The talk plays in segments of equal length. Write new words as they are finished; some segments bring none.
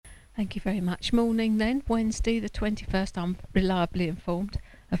Thank you very much. Morning then, Wednesday the 21st, I'm reliably informed,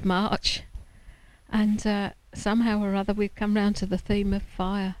 of March. And somehow or other we've come round to the theme of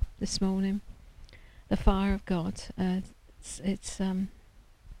fire this morning. The fire of God. It's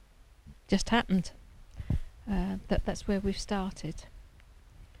just happened. That's where we've started.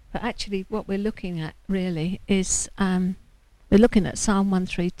 But actually what we're looking at really is, we're looking at Psalm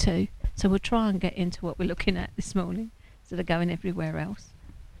 132. So we'll try and get into what we're looking at this morning instead of going everywhere else.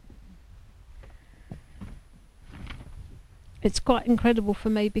 It's quite incredible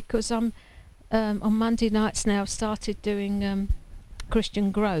for me because I'm on Monday nights now started doing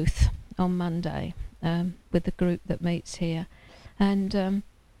Christian growth on Monday with the group that meets here, and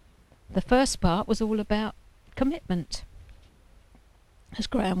the first part was all about commitment. As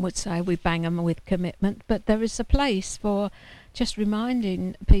Graham would say, we bang 'em with commitment, but there is a place for just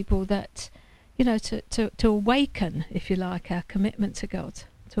reminding people that, you know, to awaken, if you like, our commitment to God,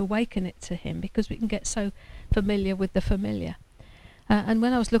 to awaken it to Him, because we can get so familiar with the familiar. And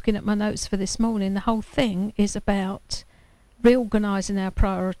when I was looking at my notes for this morning, the whole thing is about reorganising our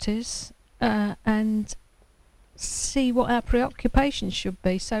priorities and see what our preoccupations should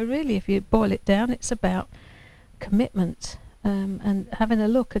be. So really, if you boil it down, it's about commitment and having a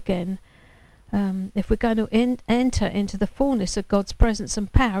look again. If we're going to enter into the fullness of God's presence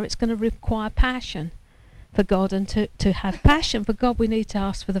and power, it's going to require passion for God, and to have passion for God, we need to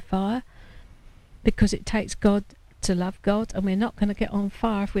ask for the fire, because it takes God to love God, and we're not going to get on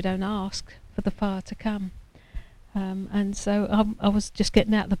fire if we don't ask for the fire to come. And so I was just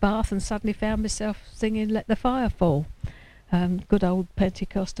getting out of the bath and suddenly found myself singing "Let the Fire Fall," good old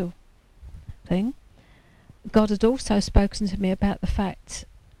Pentecostal thing. God had also spoken to me about the fact,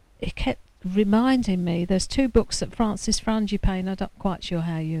 He kept reminding me, there's two books that Francis Frangipane, I'm not quite sure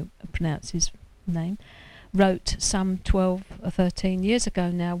how you pronounce his name, wrote some 12 or 13 years ago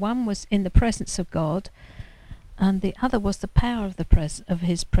now. One was In the Presence of God, and the other was The Power of of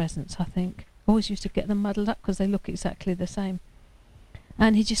His Presence, I think. Always used to get them muddled up because they look exactly the same.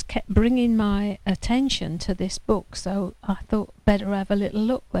 And he just kept bringing my attention to this book, so I thought better have a little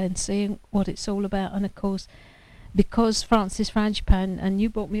look then, seeing what it's all about. And of course, because Francis Frangipane, and you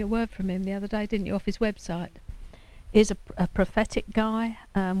brought me a word from him the other day, didn't you, off his website, is a prophetic guy.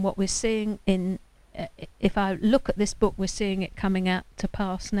 What we're seeing in, if I look at this book, we're seeing it coming out to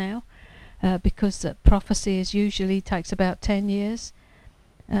pass now. Because prophecy usually takes about 10 years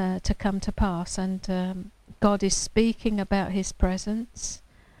to come to pass, and God is speaking about His presence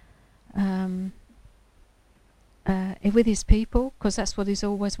with His people, because that's what He's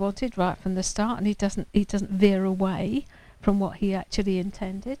always wanted right from the start, and He doesn't veer away from what He actually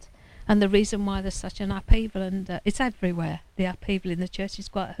intended. And the reason why there's such an upheaval, and it's everywhere, the upheaval in the church is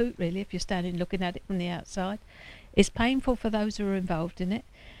quite a hoot really if you're standing looking at it from the outside. It's painful for those who are involved in it,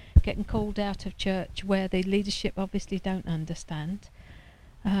 getting called out of church where the leadership obviously don't understand,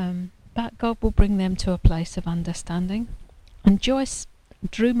 but God will bring them to a place of understanding. And Joyce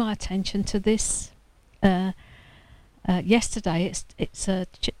drew my attention to this yesterday.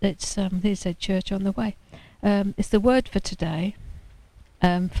 There's a church on the way. It's the word for today,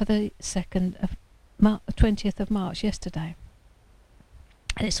 for the 20th of March, yesterday,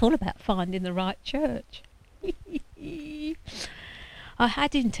 and it's all about finding the right church. I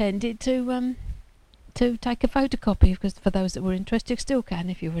had intended to take a photocopy, because for those that were interested, still can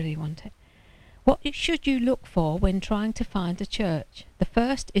if you really want it. What should you look for when trying to find a church? The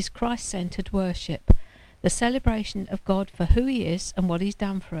first is Christ-centered worship, the celebration of God for who He is and what He's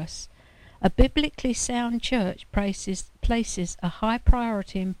done for us. A biblically sound church places a high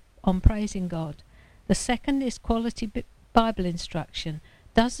priority on praising God. The second is quality Bible instruction.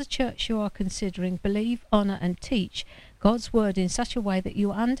 Does the church you are considering believe, honour and teach God's word in such a way that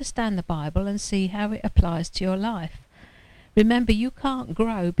you understand the Bible and see how it applies to your life? Remember, you can't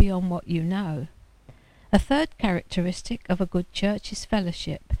grow beyond what you know. A third characteristic of a good church is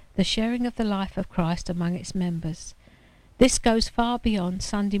fellowship, the sharing of the life of Christ among its members. This goes far beyond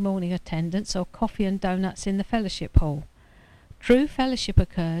Sunday morning attendance or coffee and donuts in the fellowship hall. True fellowship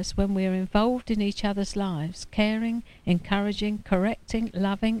occurs when we are involved in each other's lives, caring, encouraging, correcting,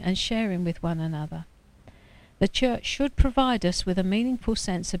 loving and sharing with one another. The church should provide us with a meaningful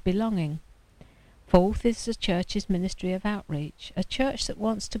sense of belonging. Fourth is the church's ministry of outreach. A church that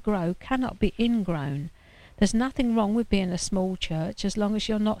wants to grow cannot be ingrown. There's nothing wrong with being a small church as long as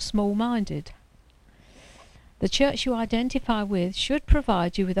you're not small-minded. The church you identify with should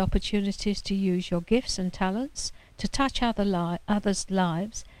provide you with opportunities to use your gifts and talents to touch others'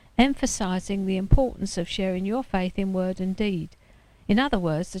 lives, emphasizing the importance of sharing your faith in word and deed. In other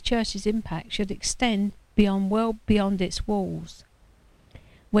words, the church's impact should extend well beyond its walls.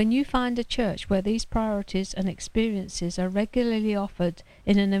 When you find a church where these priorities and experiences are regularly offered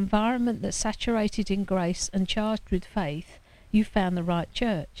in an environment that's saturated in grace and charged with faith, you found the right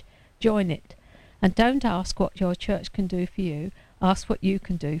church. Join it. And don't ask what your church can do for you. Ask what you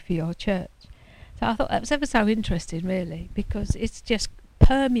can do for your church. So I thought that was ever so interesting, really, because it's just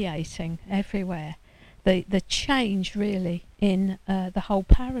permeating everywhere. The change, really, in the whole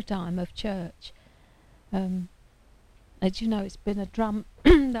paradigm of church. As you know, it's been a drum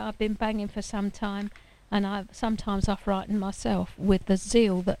that I've been banging for some time, and I've frightened myself with the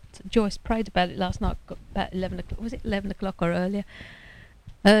zeal that Joyce prayed about it last night, about 11 o'clock. Was it 11 o'clock or earlier?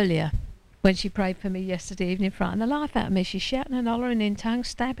 Earlier, when she prayed for me yesterday evening, frightened the life out of me. She's shouting and hollering in tongues,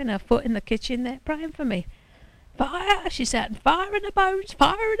 stamping her foot in the kitchen there, praying for me. Fire! She's shouting, fire in the bones,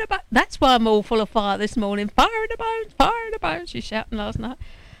 fire in the bones. That's why I'm all full of fire this morning. Fire in the bones, fire in the bones. She's shouting last night.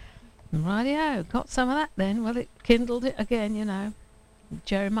 Rightio, got some of that then. Well, it kindled it again, you know.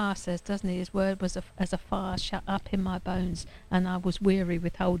 Jeremiah says, doesn't he, his word was as a fire shut up in my bones, and I was weary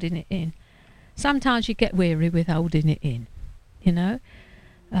with holding it in. Sometimes you get weary with holding it in, you know.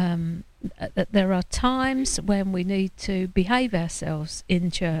 There are times when we need to behave ourselves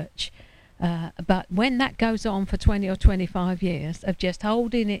in church, but when that goes on for 20 or 25 years of just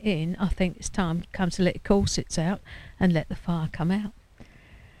holding it in, I think it's time to let it course its out and let the fire come out.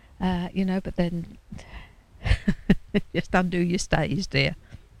 You know, but then just undo your stays, dear.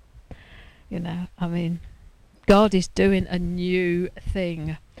 You know, I mean, God is doing a new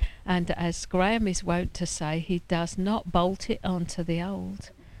thing, and as Graham is wont to say, he does not bolt it onto the old.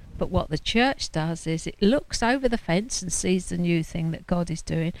 But what the church does is it looks over the fence and sees the new thing that God is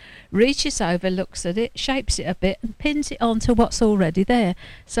doing, reaches over, looks at it, shapes it a bit and pins it onto what's already there.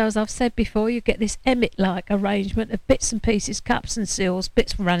 So as I've said before, you get this Emmett-like arrangement of bits and pieces, cups and seals,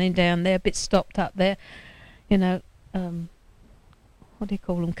 bits running down there, bits stopped up there, you know, what do you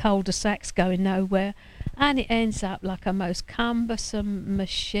call them, cul-de-sacs going nowhere, and it ends up like a most cumbersome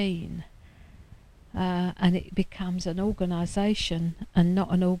machine. And it becomes an organisation and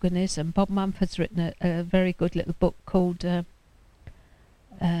not an organism. Bob Mumford's written a very good little book called it's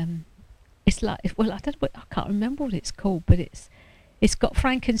like, well, I can't remember what it's called, but it's got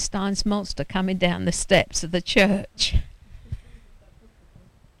Frankenstein's monster coming down the steps of the church.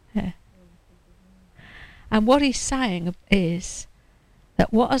 Yeah. And what he's saying is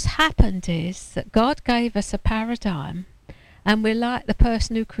that what has happened is that God gave us a paradigm, and we're like the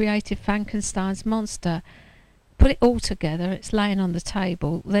person who created Frankenstein's monster. Put it all together, it's laying on the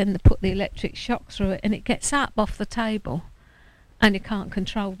table, then they put the electric shock through it, and it gets up off the table, and you can't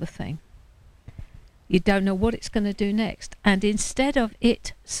control the thing. You don't know what it's going to do next, and instead of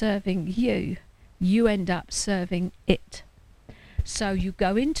it serving you, you end up serving it. So you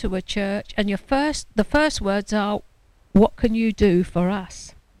go into a church, and the first words are, what can you do for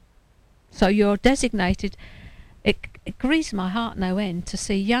us? So you're designated. It grieves my heart no end to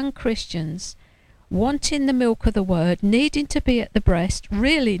see young Christians wanting the milk of the word, needing to be at the breast,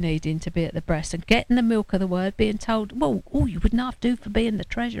 really needing to be at the breast, and getting the milk of the word, being told, well, all you wouldn't have to do for being the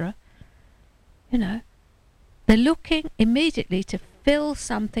treasurer. You know, they're looking immediately to fill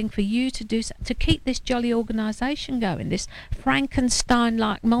something for you to do, to keep this jolly organisation going, this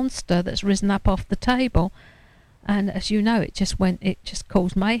Frankenstein-like monster that's risen up off the table. And as you know, it just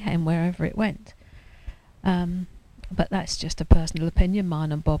caused mayhem wherever it went. But that's just a personal opinion,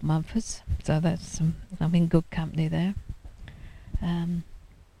 mine and Bob Mumford's. So I'm in good company there.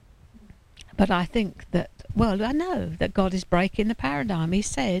 But I think that, well, I know that God is breaking the paradigm. He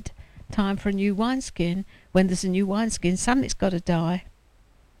said, time for a new wineskin. When there's a new wineskin, something's got to die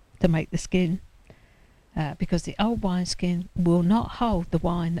to make the skin. Because the old wineskin will not hold the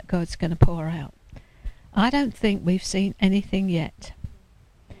wine that God's going to pour out. I don't think we've seen anything yet.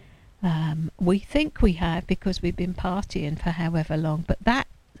 We think we have because we've been partying for however long, but that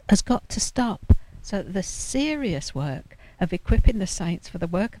has got to stop so that the serious work of equipping the saints for the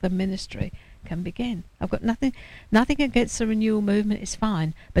work of the ministry can begin. I've got nothing against the renewal movement, it's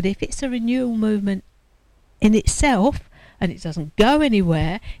fine, but if it's a renewal movement in itself and it doesn't go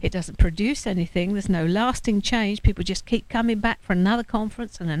anywhere, it doesn't produce anything, there's no lasting change, people just keep coming back for another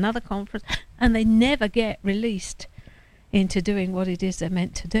conference and they never get released into doing what it is they're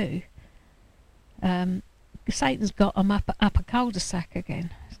meant to do. Satan's got them up a cul-de-sac again.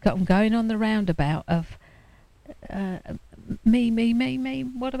 He's got them going on the roundabout of me,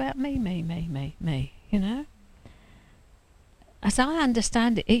 what about me, you know? As I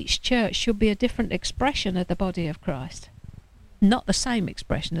understand it, each church should be a different expression of the body of Christ, not the same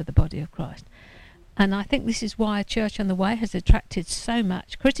expression of the body of Christ. And I think this is why a church on the way has attracted so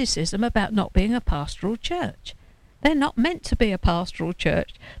much criticism about not being a pastoral church. They're not meant to be a pastoral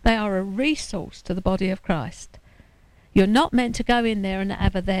church. They are a resource to the body of Christ. You're not meant to go in there and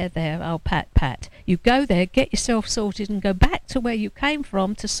have a there, oh, pat. You go there, get yourself sorted, and go back to where you came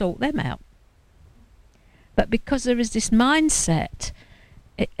from to sort them out. But because there is this mindset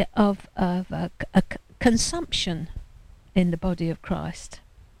of a consumption in the body of Christ,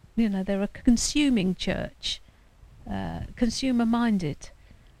 you know, they're a consuming church, consumer-minded.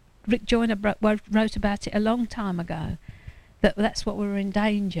 Rick Joyner wrote about it a long time ago. That's what we're in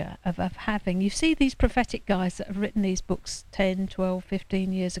danger of having. You see these prophetic guys that have written these books 10, 12,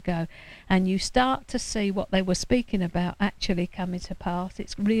 15 years ago, and you start to see what they were speaking about actually coming to pass.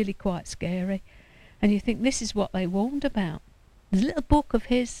 It's really quite scary. And you think this is what they warned about. There's a little book of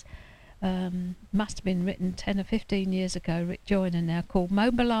his, must have been written 10 or 15 years ago, Rick Joyner now, called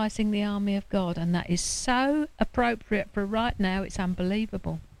Mobilising the Army of God, and that is so appropriate for right now, it's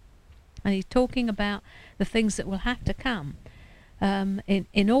unbelievable. And he's talking about the things that will have to come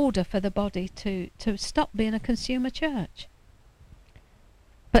in order for the body to stop being a consumer church.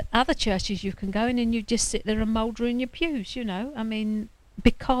 But other churches you can go in and you just sit there and moulder in your pews, you know. I mean,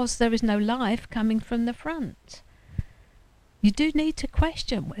 because there is no life coming from the front. You do need to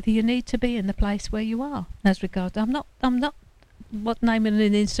question whether you need to be in the place where you are. As regards, I'm not naming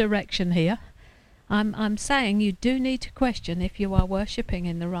an insurrection here. I'm saying you do need to question if you are worshipping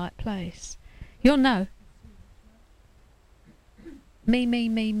in the right place. You'll know. Me.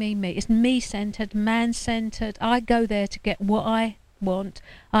 It's me-centered, man-centered. I go there to get what I want.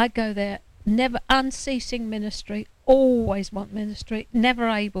 I go there, never unceasing ministry, always want ministry, never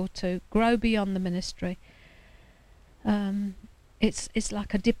able to grow beyond the ministry. It's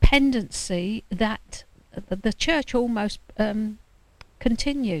like a dependency that the church almost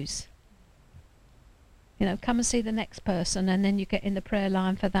continues. You know, come and see the next person, and then you get in the prayer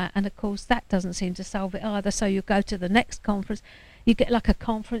line for that, and of course that doesn't seem to solve it either, so you go to the next conference. You get like a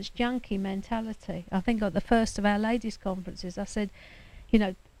conference junkie mentality. I think at the first of our ladies' conferences I said, you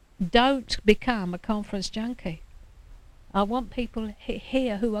know, don't become a conference junkie. I want people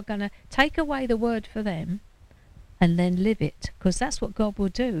here who are going to take away the word for them and then live it, because that's what God will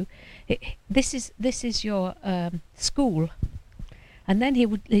do. This is your school. And then he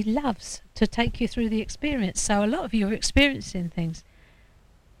loves to take you through the experience. So a lot of you are experiencing things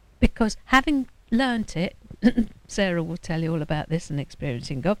because having learnt it, Sarah will tell you all about this and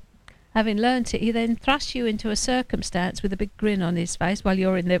experiencing God. Having learnt it, he then thrusts you into a circumstance with a big grin on his face while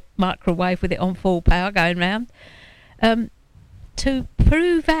you're in the microwave with it on full power going round, to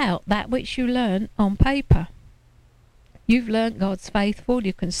prove out that which you learn on paper. You've learnt God's faithful,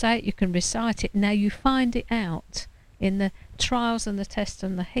 you can say it, you can recite it, now you find it out in the trials and the tests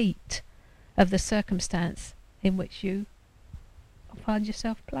and the heat of the circumstance in which you find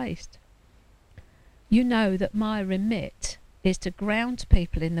yourself placed. You know that my remit is to ground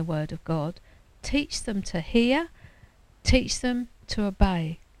people in the Word of God, teach them to hear, teach them to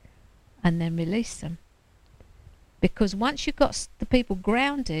obey, and then release them. Because once you've got the people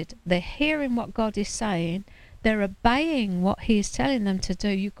grounded, they're hearing what God is saying, they're obeying what He is telling them to do,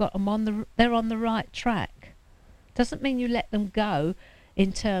 you've got them they're on the right track. Doesn't mean you let them go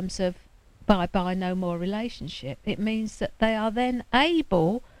in terms of bye-bye, no more relationship. It means that they are then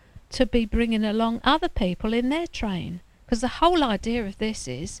able to be bringing along other people in their train. Because the whole idea of this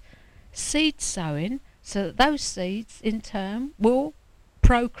is seed sowing, so that those seeds in turn will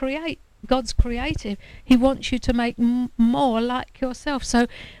procreate. God's creative. He wants you to make more like yourself. So,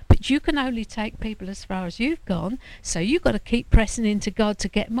 but you can only take people as far as you've gone. So you've got to keep pressing into God to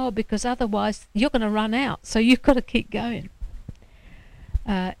get more, because otherwise you're going to run out. So you've got to keep going.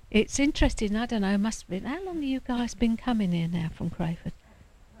 It's interesting. I don't know. Must have been. How long have you guys been coming here now from Crayford?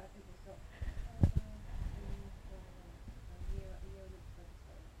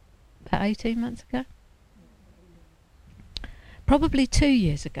 About 18 months ago. Probably 2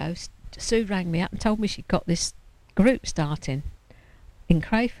 years ago. Sue rang me up and told me she'd got this group starting in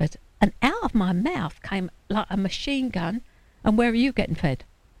Crayford, and out of my mouth came like a machine gun, and where are you getting fed?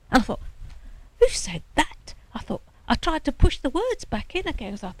 And I thought, who said that? I tried to push the words back in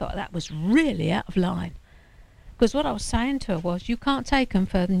again, because I thought that was really out of line. Because what I was saying to her was, you can't take them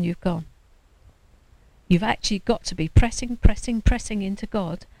further than you've gone. You've actually got to be pressing into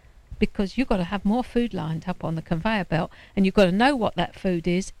God, because you've got to have more food lined up on the conveyor belt, and you've got to know what that food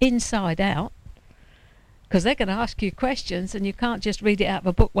is inside out, because they're going to ask you questions, and you can't just read it out of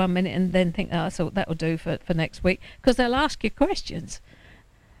a book 1 minute and then think, oh, so that'll do for next week, because they'll ask you questions.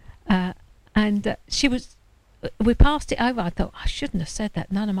 We passed it over. I thought, I shouldn't have said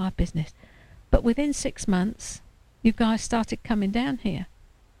that, none of my business. But within 6 months, you guys started coming down here.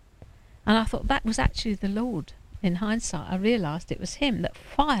 And I thought that was actually the Lord in hindsight, I realised it was him that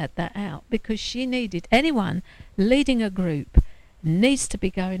fired that out, because she needed anyone leading a group needs to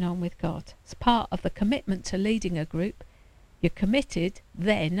be going on with God. It's part of the commitment to leading a group. You're committed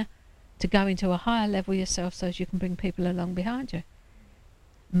then to going to a higher level yourself so as you can bring people along behind you.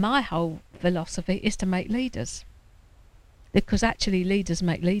 My whole philosophy is to make leaders, because actually leaders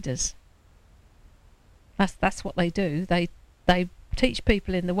make leaders. That's what they do. They teach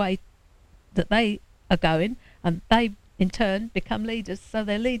people in the way that they are going, and they in turn become leaders, so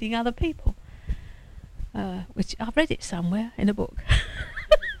they're leading other people. Which I've read it somewhere in a book.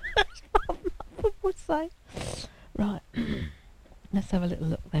 That's what I would say. Right, let's have a little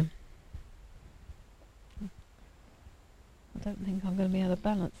look then. I don't think I'm going to be able to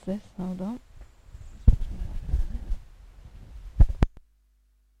balance this. Hold on.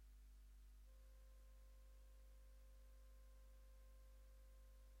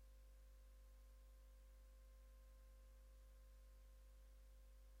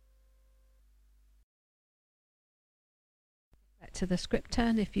 Back to the script,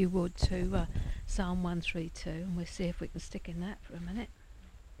 turn if you would to Psalm 132, and we'll see if we can stick in that for a minute.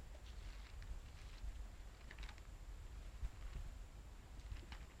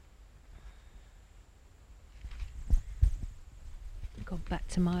 Gone back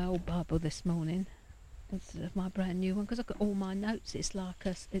to my old Bible this morning instead of my brand new one, because I've got all my notes. It's like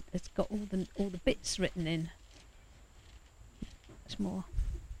it's got all the bits written in. Much more.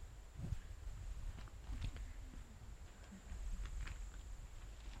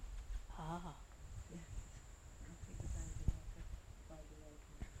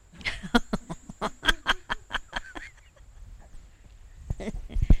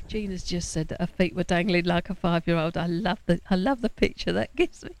 Gina's just said that her feet were dangling like a 5-year-old. I love the picture that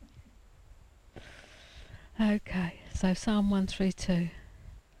gives me. Okay, so Psalm 132.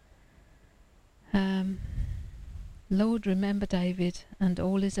 Lord, remember David and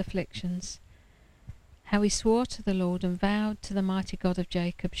all his afflictions, how he swore to the Lord and vowed to the mighty God of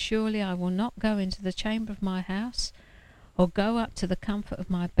Jacob, surely I will not go into the chamber of my house, or go up to the comfort of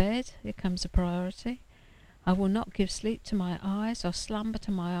my bed. Here comes a priority. I will not give sleep to my eyes, or slumber to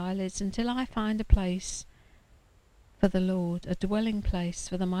my eyelids, until I find a place for the Lord, a dwelling place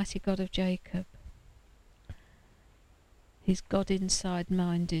for the mighty God of Jacob. He's God inside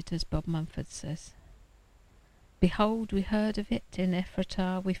minded, as Bob Mumford says. Behold, we heard of it in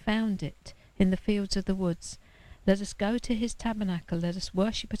Ephratah, we found it in the fields of the woods. Let us go to his tabernacle, let us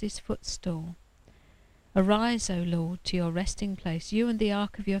worship at his footstool. Arise, O Lord, to your resting place, you and the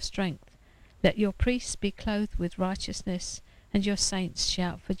ark of your strength. Let your priests be clothed with righteousness, and your saints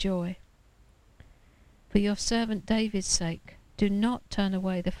shout for joy. For your servant David's sake, do not turn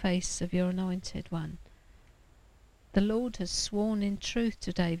away the face of your anointed one. The Lord has sworn in truth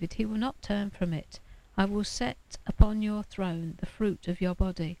to David, he will not turn from it. I will set upon your throne the fruit of your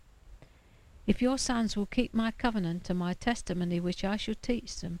body. If your sons will keep my covenant and my testimony which I shall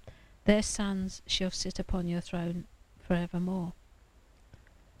teach them, their sons shall sit upon your throne forevermore.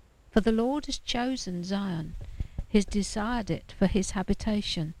 For the Lord has chosen Zion, he has desired it for his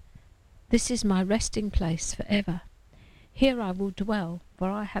habitation. This is my resting place for ever. Here I will dwell, for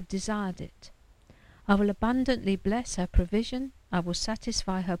I have desired it. I will abundantly bless her provision, I will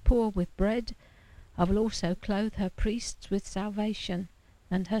satisfy her poor with bread, I will also clothe her priests with salvation,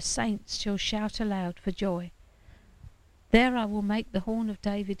 and her saints shall shout aloud for joy. There I will make the horn of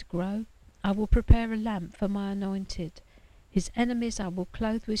David grow, I will prepare a lamp for my anointed. His enemies I will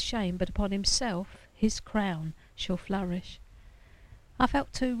clothe with shame, but upon himself his crown shall flourish. I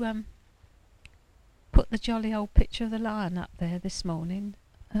felt to put the jolly old picture of the lion up there this morning.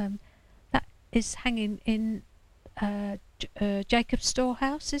 That is hanging in Jacob's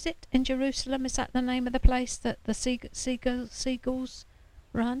storehouse, is it, in Jerusalem? Is that the name of the place that the seagulls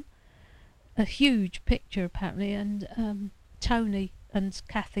run? A huge picture apparently, and Tony and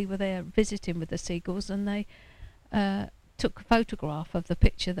Kathy were there visiting with the seagulls, and they took a photograph of the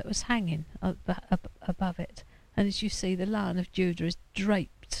picture that was hanging above it. And as you see, the Lion of Judah is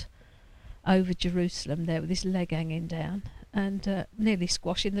draped over Jerusalem there with his leg hanging down, and nearly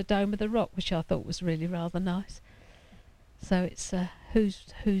squashing the dome of the rock, which I thought was really rather nice. So it's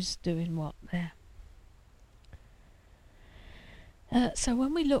who's doing what there. So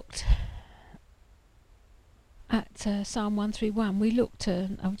when we looked at Psalm 131, we looked,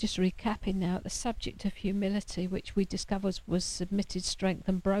 I'm just recapping now, at the subject of humility, which we discovered was submitted strength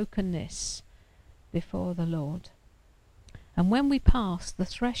and brokenness before the Lord. And when we pass the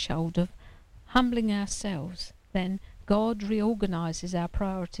threshold of humbling ourselves, then God reorganises our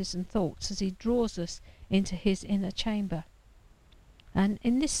priorities and thoughts as he draws us into his inner chamber. And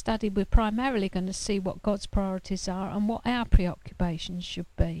in this study we're primarily going to see what God's priorities are and what our preoccupations should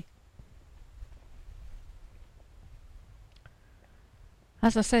be.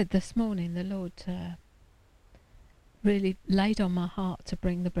 As I said this morning, the Lord really laid on my heart to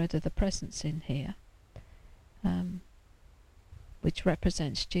bring the bread of the presence in here, which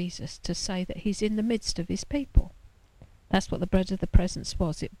represents Jesus, to say that he's in the midst of his people. That's what the bread of the presence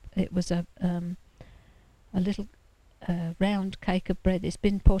was. It was a little round cake of bread. It's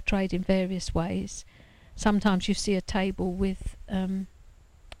been portrayed in various ways. Sometimes you see a table with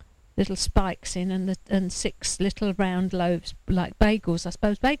little spikes in and 6 little round loaves, like bagels. I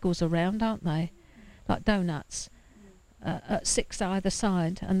suppose bagels are round, aren't they? Like donuts. At 6 either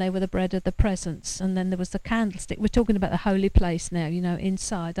side, and they were the bread of the presence. And then there was the candlestick. We're talking about the holy place now, you know,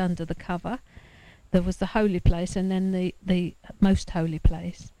 inside, under the cover. There was the holy place, and then the most holy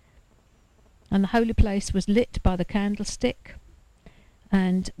place. And the holy place was lit by the candlestick,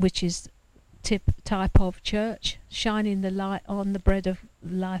 and which is type of church, shining the light on the bread of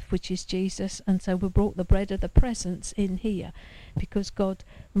life, which is Jesus. And so we brought the bread of the presence in here, because God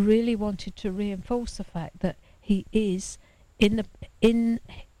really wanted to reinforce the fact that he is in the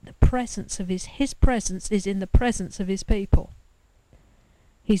presence of his presence is in the presence of his people.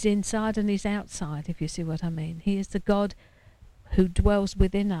 He's inside and he's outside, if you see what I mean. He is the God who dwells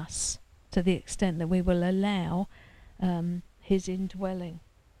within us, to the extent that we will allow his indwelling.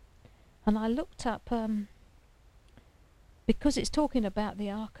 And I looked up, because it's talking about the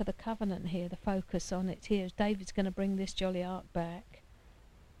Ark of the Covenant here, the focus on it here. David's going to bring this jolly ark back.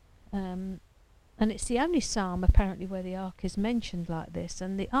 And it's the only psalm apparently where the ark is mentioned like this.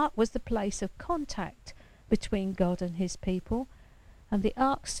 And the ark was the place of contact between God and his people. And the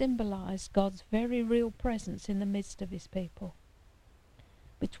ark symbolised God's very real presence in the midst of his people.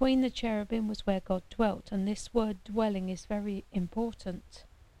 Between the cherubim was where God dwelt. And this word dwelling is very important.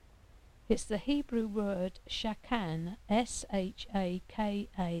 It's the Hebrew word shakan, S-H-A-K-A-N.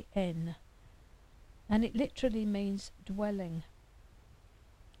 And it literally means dwelling.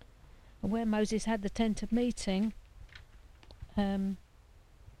 Where Moses had the tent of meeting,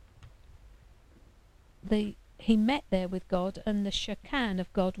 he met there with God, and the shakan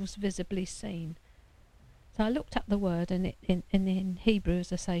of God was visibly seen. So I looked up the word, and in Hebrew,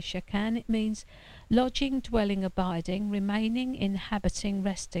 as I say, shakan, it means lodging, dwelling, abiding, remaining, inhabiting,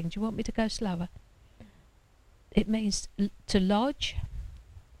 resting. Do you want me to go slower? It means to lodge,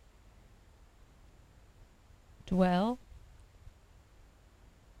 dwell,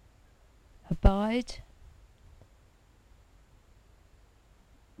 abide,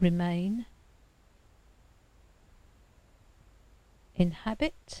 remain,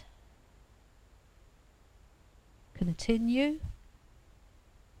 inhabit, continue.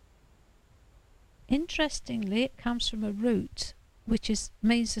 Interestingly, it comes from a root which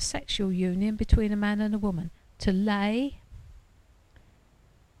means a sexual union between a man and a woman. To lay,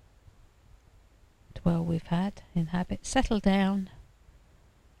 dwell we've had, inhabit, settle down,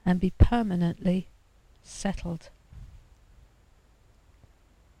 and be permanently settled.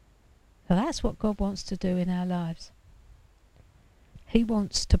 So that's what God wants to do in our lives. He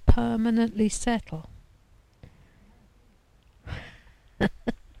wants to permanently settle.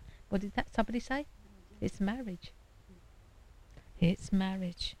 What did that somebody say? It's marriage. It's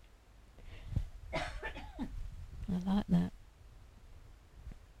marriage. I like that.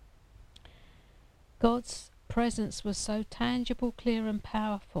 God's presence was so tangible, clear and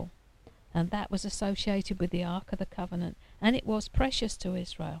powerful, and that was associated with the Ark of the Covenant, and it was precious to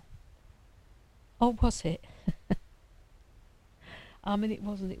Israel. Or was it? I mean, it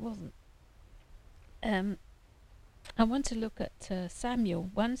wasn't. I want to look at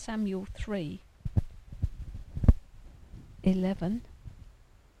Samuel, 1 Samuel 3:11.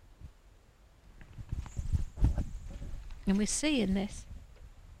 And we see in this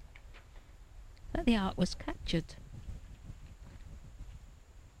that the ark was captured.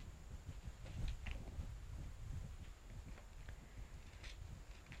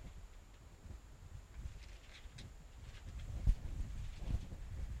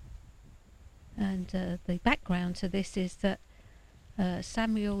 And the background to this is that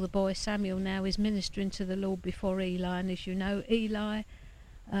Samuel, the boy Samuel, now is ministering to the Lord before Eli. And as you know, Eli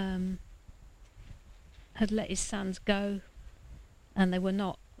had let his sons go, and they were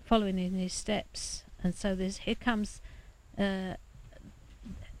not following in his steps. And so here comes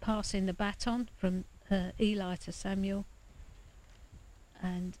passing the baton from Eli to Samuel.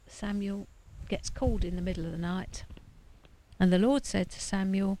 And Samuel gets called in the middle of the night. And the Lord said to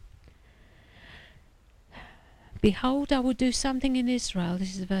Samuel, "Behold, I will do something in Israel,"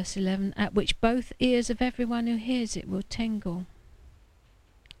 this is verse 11, "at which both ears of everyone who hears it will tingle."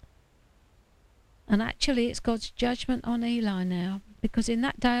 And actually it's God's judgment on Eli now, because in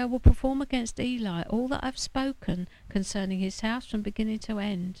that day I will perform against Eli all that I've spoken concerning his house from beginning to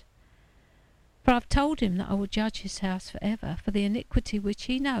end. For I've told him that I will judge his house forever for the iniquity which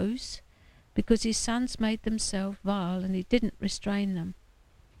he knows, because his sons made themselves vile and he didn't restrain them.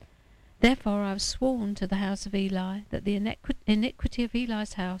 Therefore I have sworn to the house of Eli that the iniquity of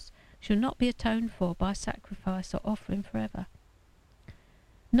Eli's house shall not be atoned for by sacrifice or offering forever.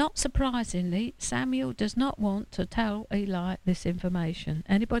 Not surprisingly, Samuel does not want to tell Eli this information.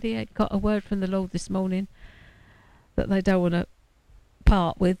 Anybody got a word from the Lord this morning that they don't want to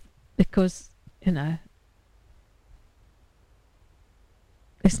part with because, you know,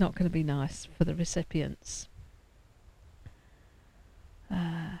 it's not going to be nice for the recipients?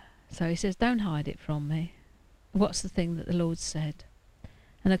 So he says, don't hide it from me. What's the thing that the Lord said?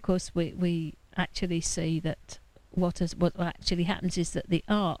 And of course we actually see that what actually happens is that the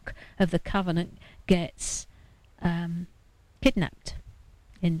Ark of the Covenant gets kidnapped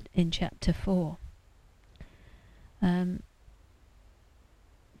in chapter 4. But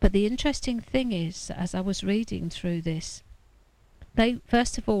the interesting thing is, as I was reading through this,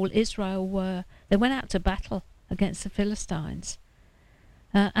 first of all, Israel they went out to battle against the Philistines,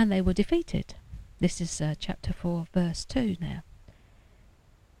 and they were defeated. This is chapter 4, verse 2 now.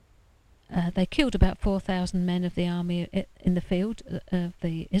 They killed about 4,000 men of the army in the field of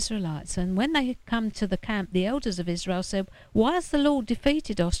the Israelites. And when they come to the camp, the elders of Israel said, "Why has the Lord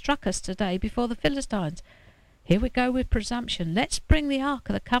defeated or struck us today before the Philistines? Here we go with presumption. Let's bring the ark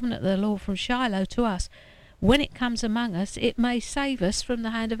of the covenant of the Lord from Shiloh to us. When it comes among us, it may save us from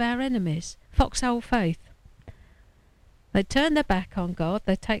the hand of our enemies." Foxhole faith. They turned their back on God.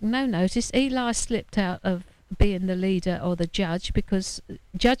 They take no notice. Eli slipped out of being the leader or the judge, because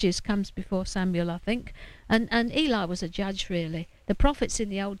Judges comes before Samuel, I think, and Eli was a judge, really. The prophets in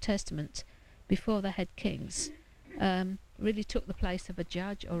the Old Testament, before they had kings, really took the place of a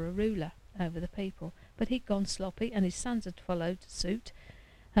judge or a ruler over the people. But he'd gone sloppy, and his sons had followed suit,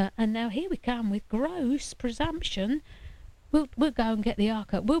 and now here we come with gross presumption. We'll go and get the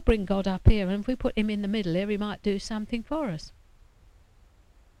ark up. We'll bring God up here, and if we put him in the middle here, he might do something for us.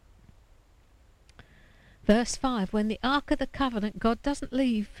 Verse 5, when the ark of the covenant, God doesn't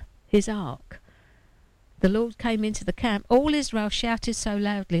leave his ark. The Lord came into the camp. All Israel shouted so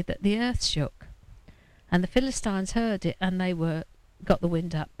loudly that the earth shook. And the Philistines heard it, and they got the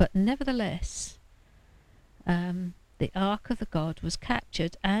wind up. But nevertheless, the ark of the God was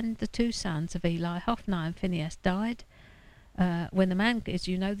captured, and the two sons of Eli, Hophni and Phinehas, died. When the man, as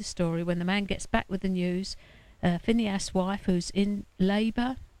you know the story, when the man gets back with the news, Phinehas' wife, who's in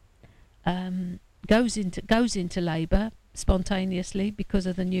labour, goes into labour spontaneously because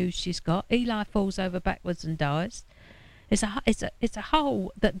of the news she's got. Eli falls over backwards and dies. It's a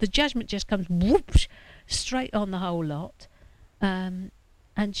whole that the judgment just comes whoosh straight on the whole lot. And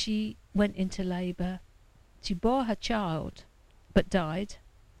she went into labour. She bore her child, but died.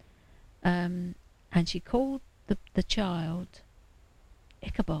 And she called the child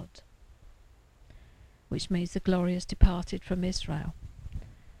Ichabod, which means the glory has departed from Israel.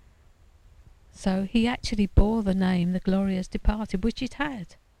 So he actually bore the name, the glory has departed, which it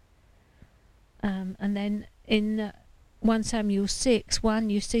had. And then in 1 Samuel 6:1,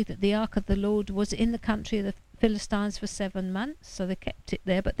 you see that the ark of the Lord was in the country of the Philistines for 7 months, so they kept it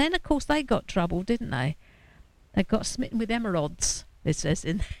there. But then, of course, they got trouble, didn't they? They got smitten with emerods, it says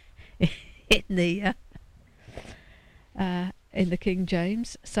in the King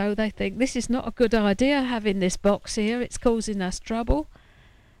James. So they think, this is not a good idea having this box here, it's causing us trouble.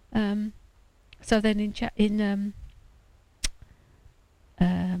 So then in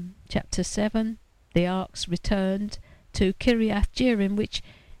chapter 7, the ark's returned to Kiriath Jearim, which,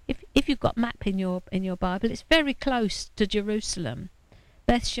 if you've got a map in your Bible, it's very close to Jerusalem.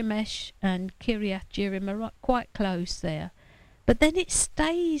 Beth Shemesh and Kiriath Jearim are quite close there, but then it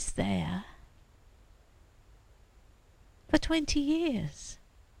stays there for 20 years.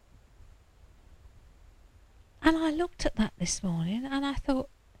 And I looked at that this morning and I thought,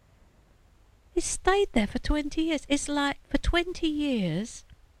 it stayed there for 20 years. It's like for 20 years,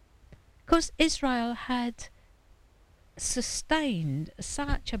 because Israel had sustained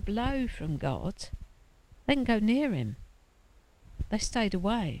such a blow from God, they didn't go near him. They stayed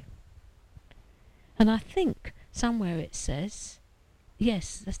away. And I think somewhere it says,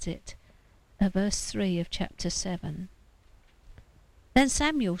 yes, that's it, verse 3 of chapter 7. Then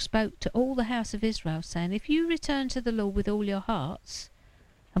Samuel spoke to all the house of Israel, saying, if you return to the Lord with all your hearts,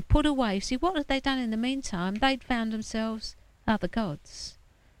 and put away. See, what had they done in the meantime? They'd found themselves other gods.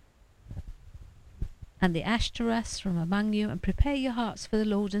 and the Ashtoreths from among you, and prepare your hearts for the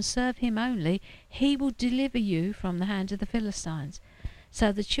Lord, and serve him only. He will deliver you from the hand of the Philistines.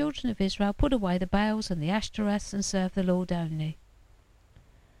 So the children of Israel put away the Baals and the Ashtoreths, and served the Lord only.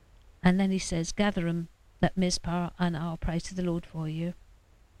 And then he says, gather them at Mizpah, and I'll pray to the Lord for you.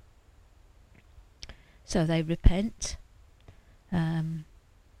 So they repent, and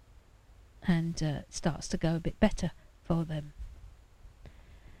it starts to go a bit better for them.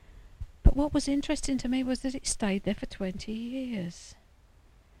 But what was interesting to me was that it stayed there for 20 years.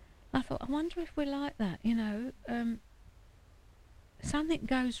 I thought, I wonder if we're like that, something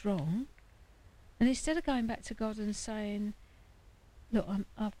goes wrong, and instead of going back to God and saying, look,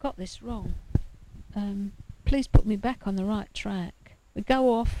 I've got this wrong, please put me back on the right track, we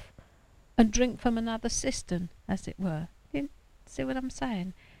go off and drink from another cistern, as it were. You see what I'm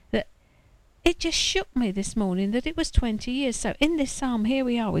saying? That it just shook me this morning that it was 20 years. So in this psalm, here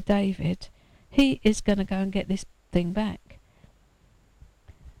we are with David. He is going to go and get this thing back.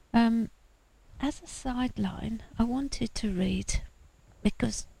 As a sideline, I wanted to read,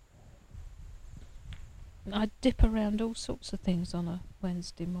 because I dip around all sorts of things on a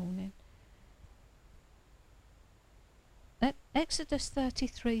Wednesday morning. Exodus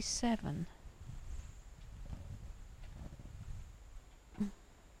 33:7.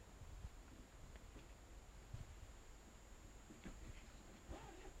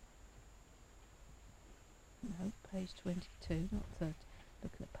 No, page 22, not 30.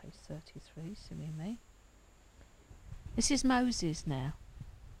 Looking at page 33, silly me. This is Moses now.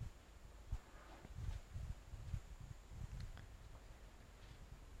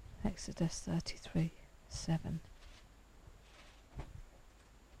 Exodus 33:7.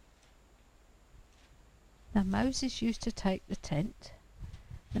 Now Moses used to take the tent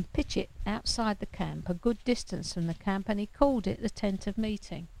and pitch it outside the camp, a good distance from the camp, and he called it the tent of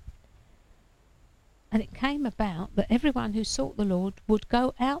meeting. And it came about that everyone who sought the Lord would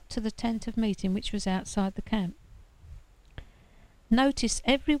go out to the tent of meeting, which was outside the camp. Notice,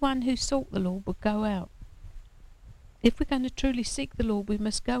 everyone who sought the Lord would go out. If we're going to truly seek the Lord, we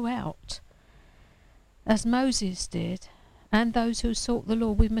must go out, as Moses did. And those who sought the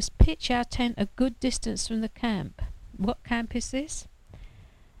Lord, we must pitch our tent a good distance from the camp. What camp is this?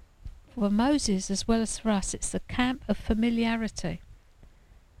 For Moses, as well as for us, it's the camp of familiarity.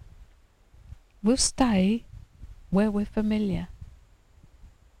 We'll stay where we're familiar.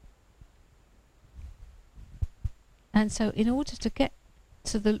 And so in order to get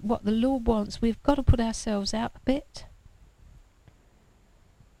to what the Lord wants, we've got to put ourselves out a bit.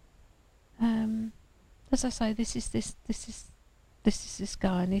 As I say, this is this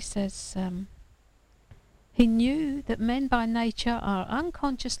guy, and he says he knew that men by nature are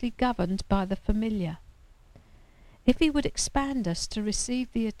unconsciously governed by the familiar. If he would expand us to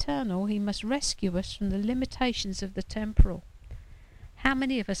receive the eternal, he must rescue us from the limitations of the temporal. How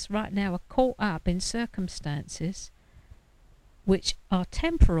many of us right now are caught up in circumstances which are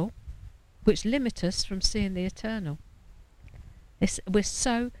temporal, which limit us from seeing the eternal? We're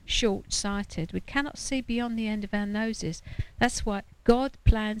so short-sighted. We cannot see beyond the end of our noses. That's why God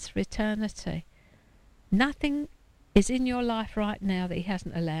plans for eternity. Nothing is in your life right now that he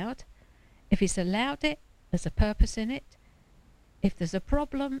hasn't allowed. If he's allowed it, there's a purpose in it. If there's a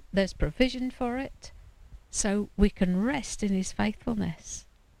problem, there's provision for it. So we can rest in his faithfulness.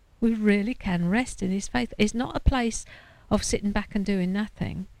 We really can rest in his faith. It's not a place of sitting back and doing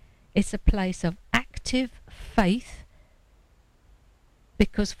nothing. It's a place of active faith,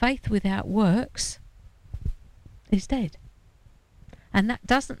 because faith without works is dead. And that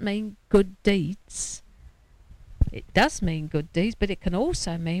doesn't mean good deeds. It does mean good deeds, but it can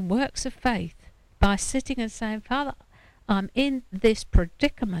also mean works of faith, by sitting and saying, Father, I'm in this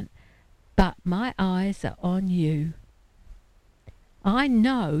predicament, but my eyes are on you. I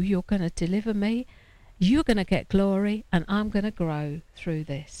know you're going to deliver me, you're going to get glory, and I'm going to grow through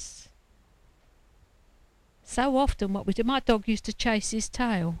this. So often what we do, my dog used to chase his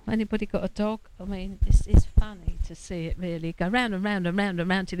tail. Anybody got a dog? I mean, it's funny to see it really go round and round and round and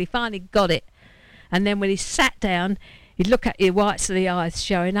round till he finally got it. And then when he sat down, he'd look at your whites of the eyes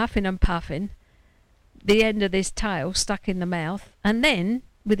showing, huffing and puffing, the end of his tail stuck in the mouth, and then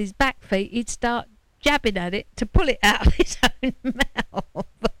with his back feet he'd start jabbing at it to pull it out of his own mouth.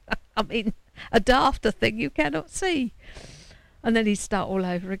 I mean, a dafter thing you cannot see. And then he'd start all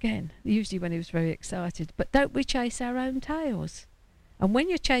over again, usually when he was very excited. But don't we chase our own tails? And when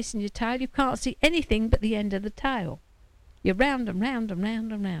you're chasing your tail, you can't see anything but the end of the tail. You're round and round and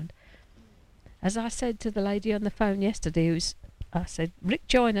round and round. As I said to the lady on the phone yesterday, I said, Rick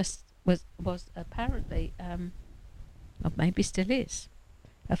Joyner was apparently, or maybe still is,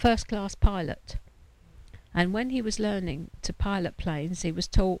 a first-class pilot. And when he was learning to pilot planes, he was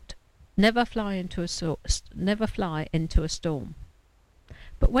taught never fly into a storm.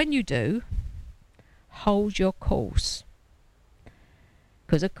 But when you do, hold your course.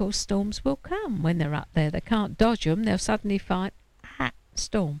 Because of course storms will come when they're up there. They can't dodge them. They'll suddenly find,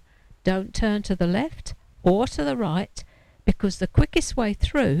 storm. Don't turn to the left or to the right, because the quickest way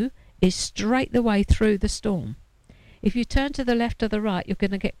through is straight the way through the storm. If you turn to the left or the right, you're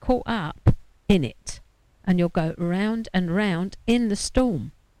going to get caught up in it, and you'll go round and round in the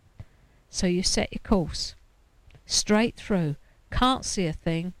storm. So you set your course straight through. Can't see a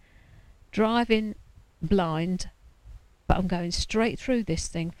thing, driving blind, but I'm going straight through this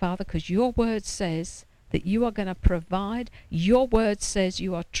thing, Father, because your word says that you are going to provide. Your word says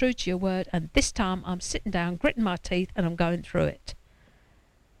you are true to your word, and this time I'm sitting down, gritting my teeth, and I'm going through it.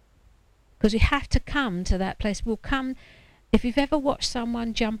 Because we have to come to that place. We'll come, if you've ever watched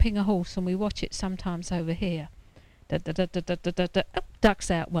someone jumping a horse, and we watch it sometimes over here, ducks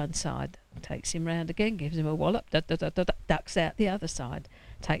out one side, takes him round again, gives him a wallop, ducks out the other side,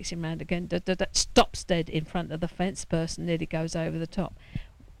 takes him round again, stops dead in front of the fence, person nearly goes over the top.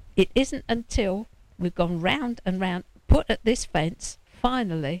 It isn't until we've gone round and round, put at this fence,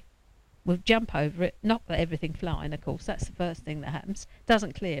 finally we'll jump over it, knock everything flying, of course, that's the first thing that happens,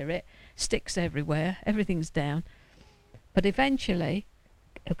 doesn't clear it, sticks everywhere, everything's down, but eventually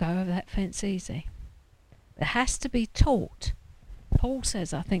it'll go over that fence easy. It has to be taught. Paul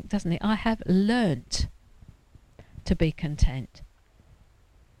says, I think, doesn't he, I have learnt to be content.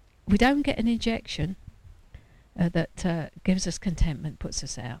 We don't get an injection that gives us contentment, puts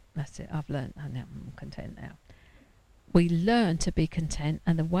us out. That's it, I've learnt, I know I'm content now. We learn to be content,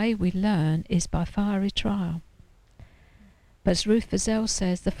 and the way we learn is by fiery trial. But as Ruth Fazell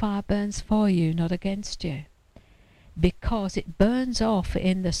says, the fire burns for you, not against you, because it burns off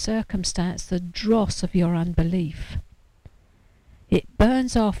in the circumstance the dross of your unbelief. It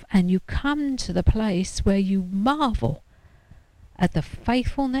burns off, and you come to the place where you marvel at the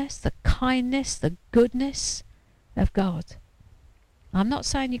faithfulness, the kindness, the goodness of God. I'm not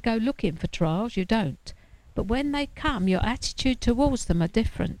saying you go looking for trials, you don't. But when they come, your attitude towards them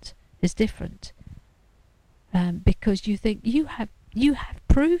is different. Because you think, you have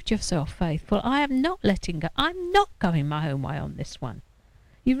proved yourself faithful. I am not letting go. I'm not going my own way on this one.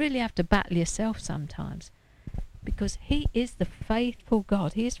 You really have to battle yourself sometimes, because he is the faithful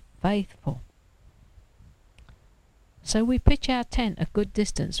God. He is faithful. So we pitch our tent a good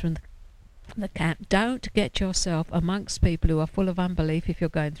distance from the camp. Don't get yourself amongst people who are full of unbelief if you're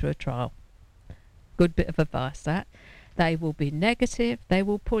going through a trial. Good bit of advice, that. They will be negative. They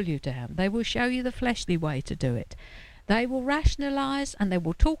will pull you down. They will show you the fleshly way to do it. They will rationalise, and they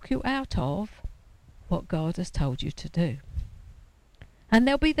will talk you out of what God has told you to do. And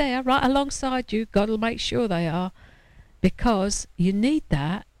they'll be there right alongside you. God will make sure they are, because you need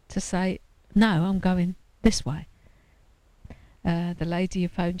that to say, no, I'm going this way. The lady you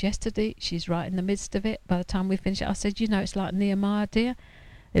phoned yesterday, she's right in the midst of it. By the time we finish it, I said, you know, it's like Nehemiah, dear.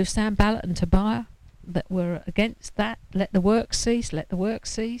 It was Sanballat and Tobiah that were against that. Let the work cease, let the work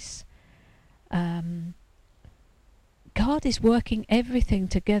cease. God is working everything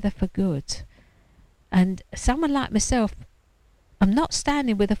together for good. And someone like myself, I'm not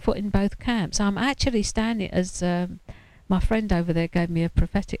standing with a foot in both camps. I'm actually standing, as my friend over there gave me a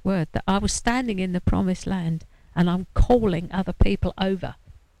prophetic word, that I was standing in the promised land, and I'm calling other people over.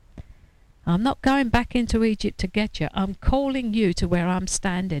 I'm not going back into Egypt to get you. I'm calling you to where I'm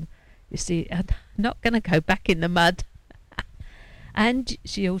standing. You see, I'm not going to go back in the mud. And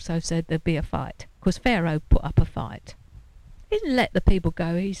she also said there'd be a fight, because Pharaoh put up a fight. He didn't let the people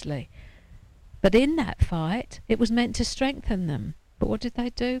go easily. But in that fight, it was meant to strengthen them. But what did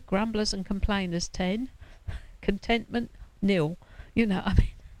they do? Grumblers and complainers, 10. Contentment, 0. You know, I mean,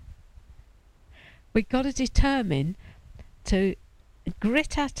 we've got to determine to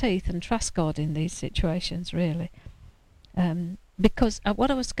grit our teeth and trust God in these situations, really. Because what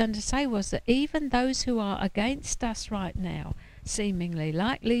I was going to say was that even those who are against us right now, seemingly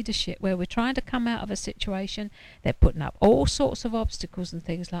like leadership, where we're trying to come out of a situation, they're putting up all sorts of obstacles and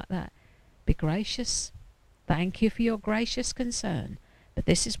things like that. Be gracious. Thank you for your gracious concern. But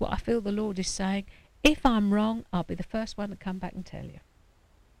this is what I feel the Lord is saying. If I'm wrong, I'll be the first one to come back and tell you.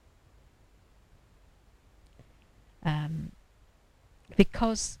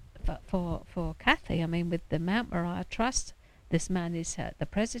 Because for Kathy, I mean, with the Mount Moriah Trust, this man is the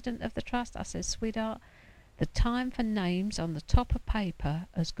president of the trust. I said, sweetheart, the time for names on the top of paper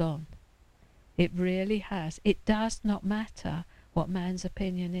has gone. It really has. It does not matter what man's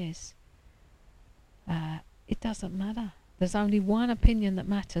opinion is. It doesn't matter. There's only one opinion that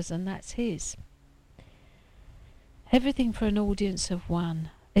matters, and that's his. Everything for an audience of one.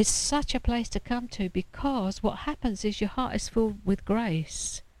 It's such a place to come to, because what happens is your heart is filled with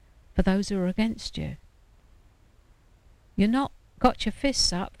grace for those who are against you. You're not got your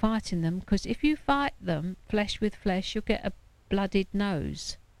fists up fighting them, because if you fight them flesh with flesh, you'll get a bloodied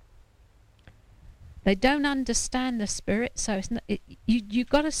nose. They don't understand the spirit, so it's not, you've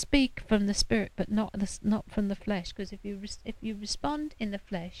got to speak from the spirit, but not from the flesh. Because if you respond in the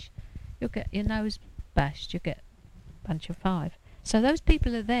flesh, you'll get your nose bashed. You'll get a bunch of five. So those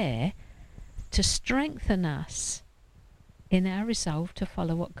people are there to strengthen us in our resolve to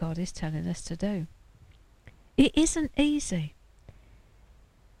follow what God is telling us to do. It isn't easy.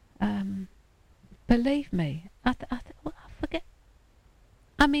 Believe me, I forget.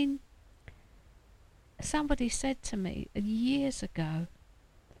 I mean, somebody said to me years ago,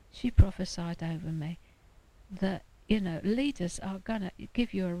 she prophesied over me, that, leaders are going to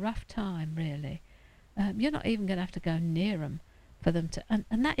give you a rough time, really. You're not even going to have to go near them for them to... And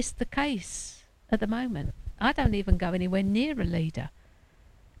that is the case at the moment. I don't even go anywhere near a leader.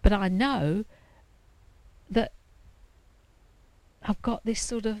 But I know that I've got this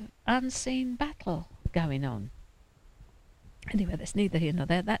sort of unseen battle going on. Anyway, that's neither here nor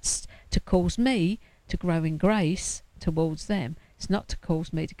there. That's to cause me to grow in grace towards them. It's not to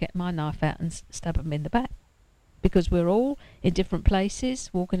cause me to get my knife out and stab them in the back. Because we're all in different places,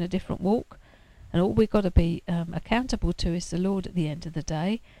 walking a different walk. And all we've got to be accountable to is the Lord at the end of the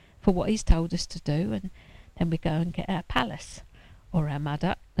day for what he's told us to do. And then we go and get our palace, or our mud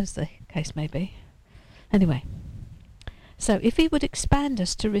as the case may be. Anyway. So if he would expand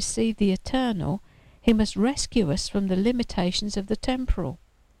us to receive the eternal, he must rescue us from the limitations of the temporal.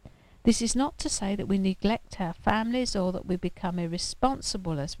 This is not to say that we neglect our families or that we become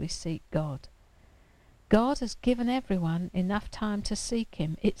irresponsible as we seek God. God has given everyone enough time to seek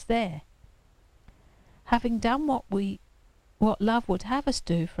him. It's there. Having done what love would have us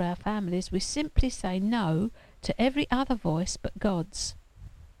do for our families, we simply say no to every other voice but God's.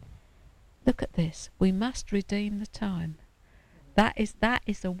 Look at this. We must redeem the time. That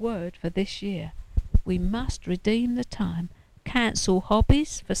is a word for this year. We must redeem the time. Cancel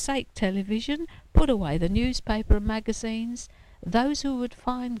hobbies, forsake television, put away the newspaper and magazines. Those who would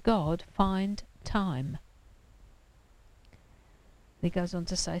find God find time. He goes on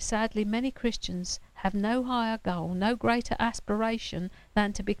to say, sadly, many Christians have no higher goal, no greater aspiration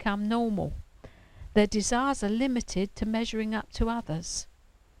than to become normal. Their desires are limited to measuring up to others.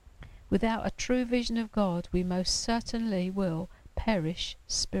 Without a true vision of God, we most certainly will perish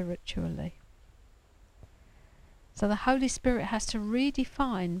spiritually. So the Holy Spirit has to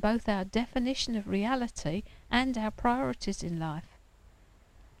redefine both our definition of reality and our priorities in life.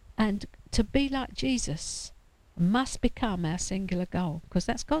 And to be like Jesus must become our singular goal, because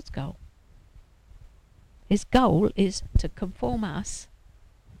that's God's goal. His goal is to conform us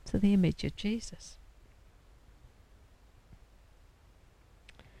to the image of Jesus.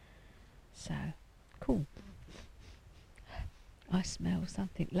 So, cool. I smell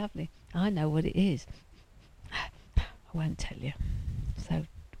something lovely. I know what it is. I won't tell you. So,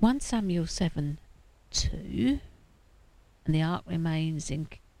 1 Samuel 7:2, and the ark remains in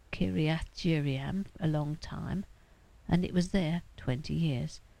Kiriath Jearim a long time, and it was there 20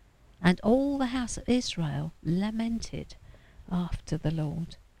 years. And all the house of Israel lamented after the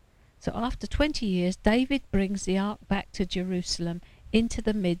Lord. So after 20 years, David brings the ark back to Jerusalem into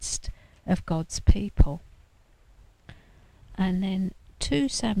the midst of God's people. And then 2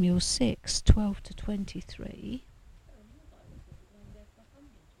 Samuel 6:12-23.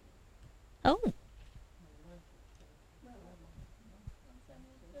 Oh.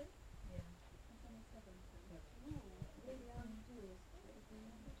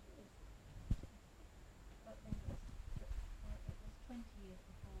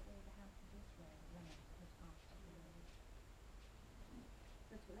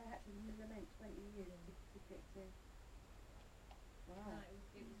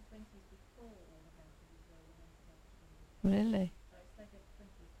 Really?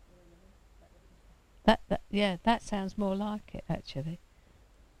 That sounds more like it, actually.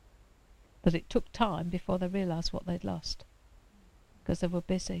 That it took time before they realised what they'd lost, because they were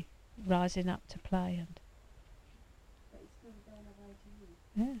busy rising up to play. And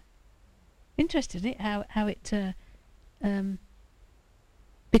yeah, interesting, isn't it? How it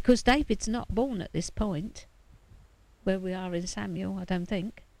because David's not born at this point where we are in Samuel. I don't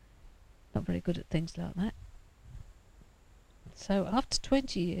think. Not very good at things like that. So after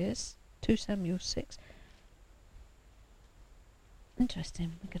 20 years, 2 Samuel 6.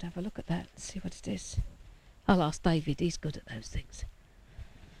 Interesting. We could have a look at that and see what it is. I'll ask David. He's good at those things.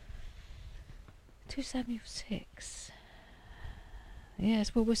 2 Samuel 6.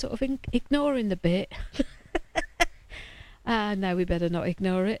 Yes, well, we're sort of ignoring the bit. No, we better not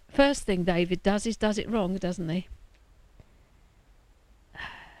ignore it. First thing David does is does it wrong, doesn't he?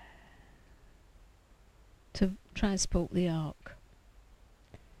 To transport the ark.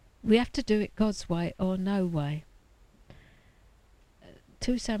 We have to do it God's way or no way.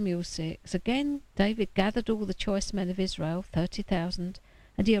 2 Samuel 6. Again, David gathered all the choice men of Israel, 30,000,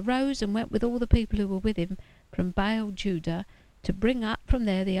 and he arose and went with all the people who were with him from Baal, Judah, to bring up from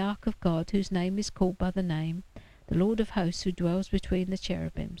there the ark of God, whose name is called by the name, the Lord of hosts, who dwells between the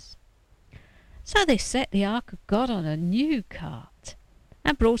cherubims. So they set the ark of God on a new cart,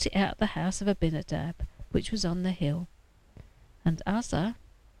 and brought it out of the house of Abinadab, which was on the hill. And Uzzah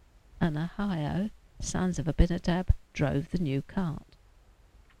and Ahio, sons of Abinadab, drove the new cart.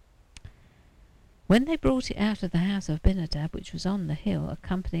 When they brought it out of the house of Abinadab, which was on the hill,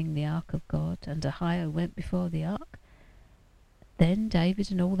 accompanying the ark of God, and Ahio went before the ark, then David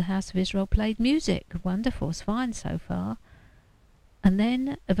and all the house of Israel played music. Wonderful, it's fine so far. And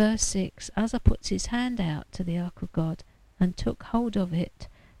then, verse 6, Uzzah puts his hand out to the ark of God and took hold of it,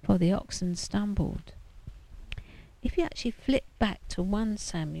 for the oxen stumbled. If you actually flip back to 1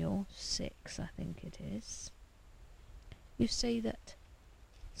 Samuel 6, I think it is, you see that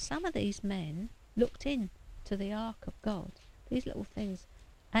some of these men looked in to the ark of God, these little things,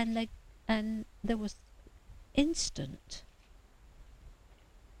 and there was instant.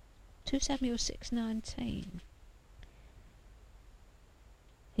 2 Samuel 6:19.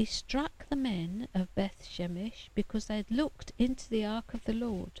 He struck the men of Beth Shemesh because they had looked into the ark of the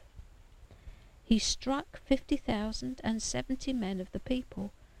Lord. He struck 50,070 men of the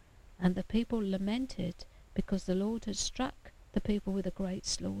people, and the people lamented because the Lord had struck the people with a great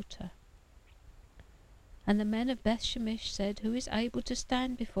slaughter. And the men of Beth Shemesh said, Who is able to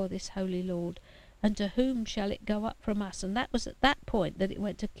stand before this holy Lord, and to whom shall it go up from us? And that was at that point that it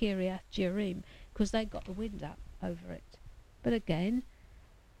went to Kiriath Jearim, because they got the wind up over it. But again,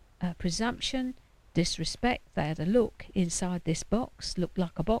 presumption, disrespect. They had a look inside this box, looked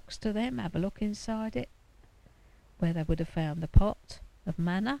like a box to them, have a look inside it, where they would have found the pot of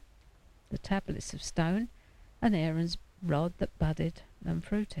manna, the tablets of stone, and Aaron's rod that budded and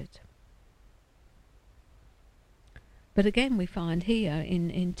fruited. But again we find here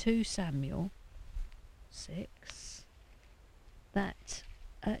in 2 Samuel 6 that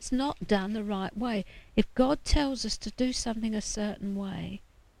it's not done the right way. If God tells us to do something a certain way,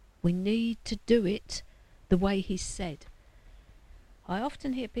 we need to do it the way he said. I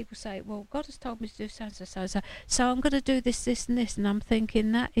often hear people say, well, God has told me to do so I'm going to do this, this and this, and I'm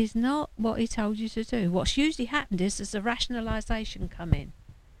thinking that is not what he told you to do. What's usually happened is there's a rationalisation come in.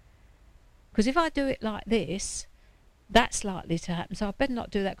 Because if I do it like this, that's likely to happen, so I better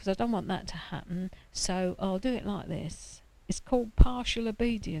not do that because I don't want that to happen, so I'll do it like this. It's called partial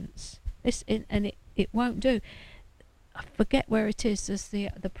obedience. It won't do. I forget where it is. There's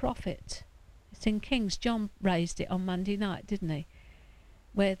the prophet. It's in Kings. John raised it on Monday night, didn't he?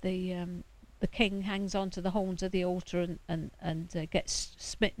 Where the king hangs on to the horns of the altar and gets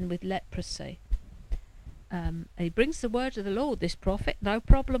smitten with leprosy. And he brings the word of the Lord, this prophet, no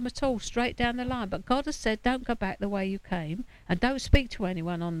problem at all, straight down the line. But God has said, don't go back the way you came, and don't speak to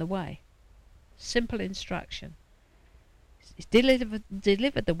anyone on the way. Simple instruction. He's delivered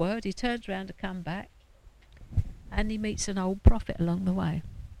the word, he turns around to come back, and he meets an old prophet along the way.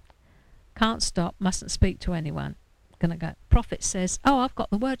 Can't stop, mustn't speak to anyone. Gonna go. Prophet says, oh, I've got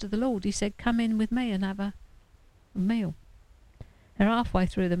the word of the Lord. He said, come in with me and have a meal. They're halfway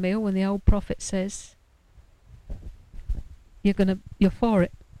through the meal when the old prophet says, you're for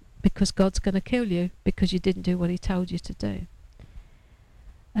it because God's going to kill you because you didn't do what he told you to do.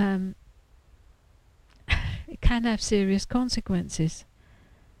 It can have serious consequences.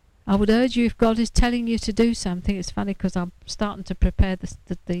 I would urge you, if God is telling you to do something, it's funny because I'm starting to prepare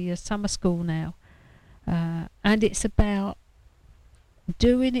the summer school now, and it's about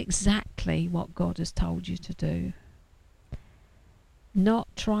doing exactly what God has told you to do. Not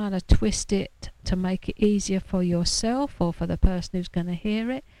trying to twist it to make it easier for yourself or for the person who's going to hear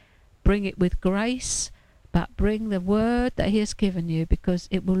it. Bring it with grace, but bring the word that he has given you, because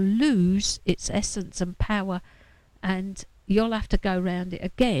it will lose its essence and power, and you'll have to go round it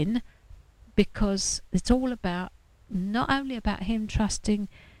again, because it's all about, not only about him trusting,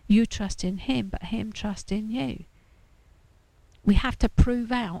 you trusting him, but him trusting you. We have to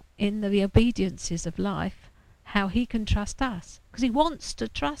prove out in the obediences of life how he can trust us, because he wants to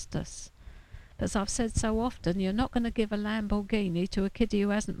trust us. But as I've said so often, you're not going to give a Lamborghini to a kiddie who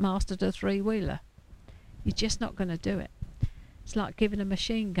hasn't mastered a three-wheeler. You're just not going to do it. It's like giving a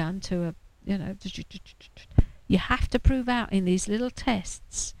machine gun to you know. You have to prove out in these little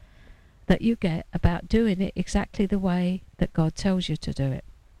tests that you get about doing it exactly the way that God tells you to do it.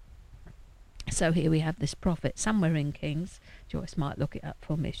 So here we have this prophet somewhere in Kings. Joyce might look it up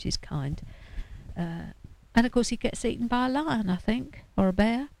for me if she's kind. And of course he gets eaten by a lion, I think, or a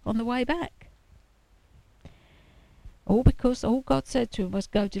bear on the way back. All because all God said to him was,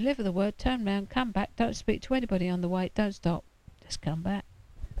 go deliver the word, turn round, come back, don't speak to anybody on the way, don't stop, just come back.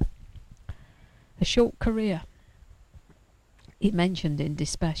 A short career, he mentioned in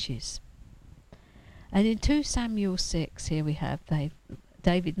dispatches. And in 2 Samuel 6, here we have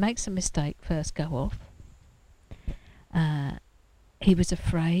David makes a mistake, first go off. He was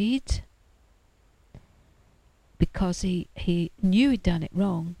afraid because he knew he'd done it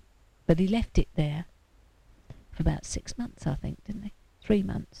wrong, but he left it there for about 6 months, I think, didn't he? 3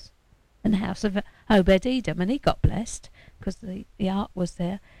 months. In the house of Obed-Edom, and he got blessed because the ark was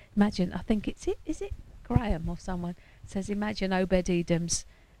there. Imagine, I think is it Graham or someone says, imagine Obed-Edom's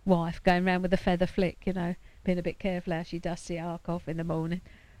wife going round with a feather flick, you know, being a bit careful how she dusts the ark off in the morning.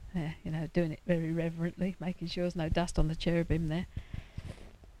 You know, doing it very reverently, making sure there's no dust on the cherubim there.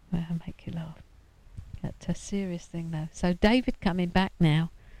 Well, I'll make you laugh. That's a serious thing, though. So David coming back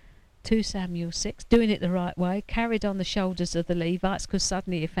now, 2 Samuel 6, doing it the right way, carried on the shoulders of the Levites, because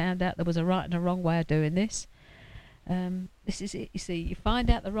suddenly he found out there was a right and a wrong way of doing this. This is it, you see. You find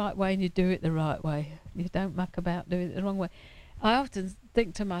out the right way and you do it the right way. You don't muck about doing it the wrong way. I often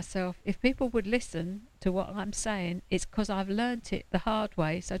think to myself, if people would listen to what I'm saying, it's because I've learnt it the hard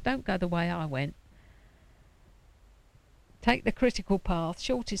way, so don't go the way I went. Take the critical path,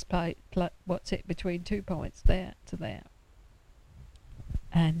 shortest what's it, between 2 points, there to there.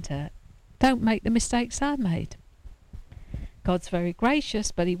 And don't make the mistakes I made. God's very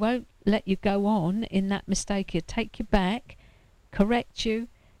gracious, but he won't let you go on in that mistake. He'll take you back, correct you.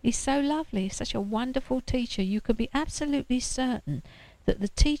 He's so lovely. He's such a wonderful teacher. You can be absolutely certain that the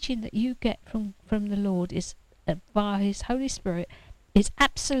teaching that you get from the Lord is via his Holy Spirit is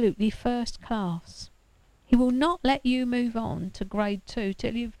absolutely first class. He will not let you move on to grade 2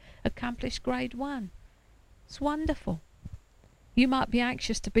 till you've accomplished grade 1. It's wonderful. You might be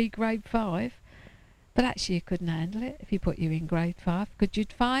anxious to be grade 5, but actually you couldn't handle it if he put you in grade 5, because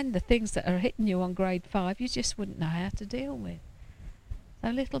you'd find the things that are hitting you on grade 5 you just wouldn't know how to deal with. So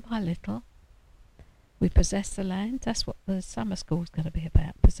little by little, we possess the land. That's what the summer school's going to be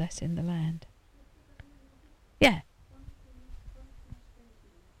about, possessing the land. Yeah.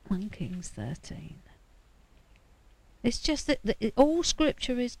 1 Kings 13. It's just that all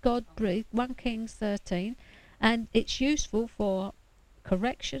scripture is God-breathed, 1 Kings 13, and it's useful for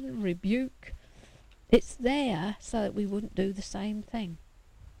correction, rebuke. It's there so that we wouldn't do the same thing.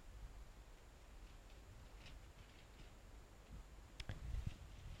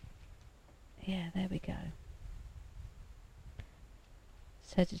 Yeah, there we go.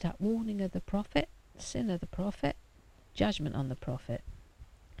 Set it up. Warning of the prophet, sin of the prophet, judgment on the prophet.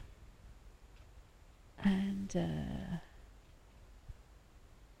 And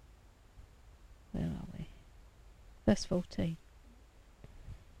where are we? Verse 14.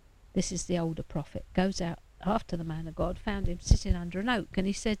 This is the older prophet. Goes out after the man of God, found him sitting under an oak, and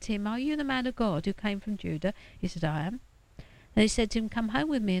he said to him, are you the man of God who came from Judah? He said, I am. And he said to him, come home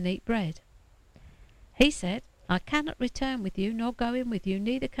with me and eat bread. He said, I cannot return with you, nor go in with you,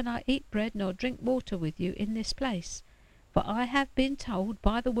 neither can I eat bread nor drink water with you in this place. For I have been told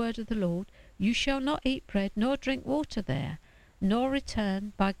by the word of the Lord, you shall not eat bread nor drink water there, nor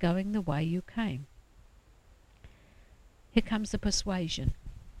return by going the way you came. Here comes the persuasion.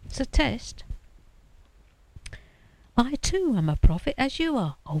 It's a test. I too am a prophet as you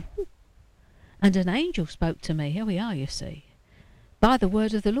are. Oh, and an angel spoke to me. Here we are, you see. By the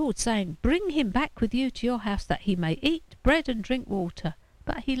word of the Lord, saying, bring him back with you to your house, that he may eat bread and drink water.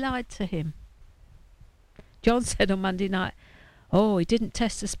 But he lied to him. John said on Monday night, oh, he didn't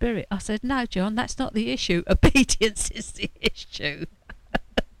test the spirit. I said, no, John, that's not the issue. Obedience is the issue.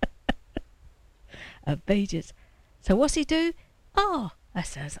 Obedience. So what's he do? Oh, that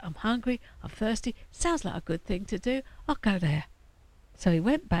says, I'm hungry, I'm thirsty. Sounds like a good thing to do. I'll go there. So he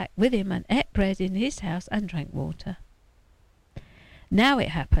went back with him and ate bread in his house and drank water. Now it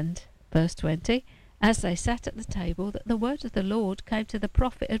happened, verse 20, as they sat at the table, that the word of the Lord came to the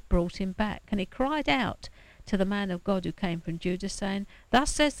prophet had brought him back. And he cried out to the man of God who came from Judah, saying,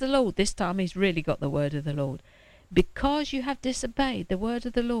 thus says the Lord. This time he's really got the word of the Lord. Because you have disobeyed the word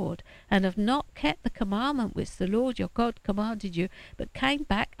of the Lord, and have not kept the commandment which the Lord your God commanded you, but came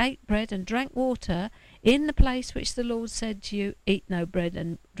back, ate bread and drank water in the place which the Lord said to you, eat no bread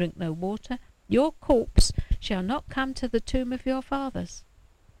and drink no water, your corpse shall not come to the tomb of your fathers.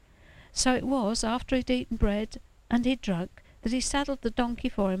 So it was, after he'd eaten bread and he'd drunk, that he saddled the donkey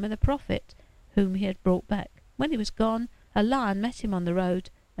for him and the prophet whom he had brought back. When he was gone, a lion met him on the road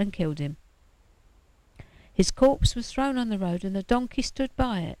and killed him. His corpse was thrown on the road, and the donkey stood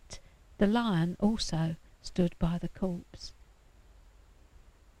by it. The lion also stood by the corpse.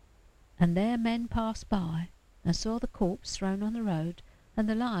 And there men passed by and saw the corpse thrown on the road, and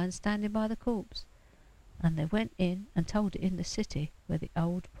the lion standing by the corpse. And they went in and told it in the city where the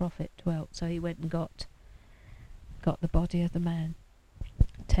old prophet dwelt. So he went and got the body of the man.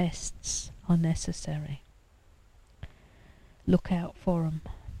 Tests are necessary. Look out for them.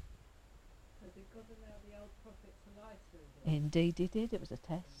 Did God allow the old prophet to lie to them? Indeed he did. It was a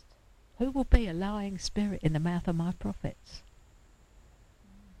test. Who will be a lying spirit in the mouth of my prophets?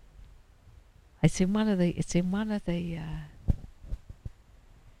 It's in one of the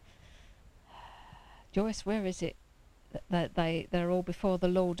Joyce, where is it that they're all before the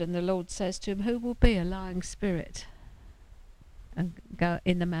Lord, and the Lord says to him, who will be a lying spirit and go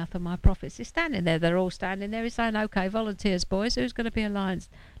in the mouth of my prophets? He's standing there. They're all standing there. He's saying, okay, volunteers, boys, who's going to be a lying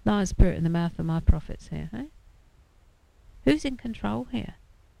spirit in the mouth of my prophets here? Eh? Who's in control here?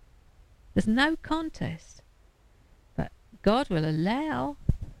 There's no contest. But God will allow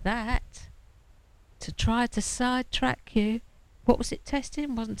that to try to sidetrack you. What was it testing? It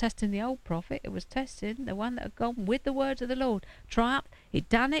wasn't testing the old prophet. It was testing the one that had gone with the word of the Lord. Triumphed. He'd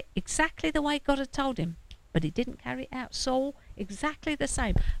done it exactly the way God had told him, but he didn't carry it out. Saul, exactly the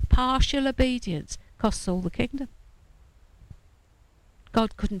same. Partial obedience cost Saul the kingdom.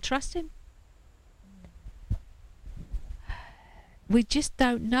 God couldn't trust him. We just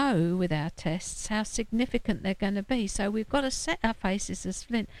don't know with our tests how significant they're going to be. So we've got to set our faces as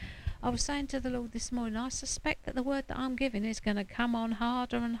flint. I was saying to the Lord this morning, I suspect that the word that I'm giving is going to come on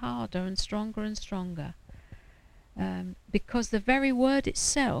harder and harder and stronger, because the very word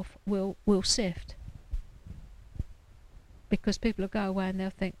itself will sift. Because people will go away and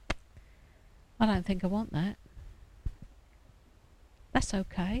they'll think, I don't think I want that. That's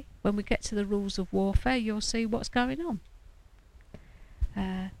okay. When we get to the rules of warfare, you'll see what's going on.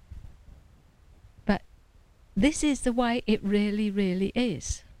 But this is the way it really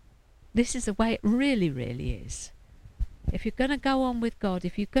is. This is the way it really is. If you're going to go on with God,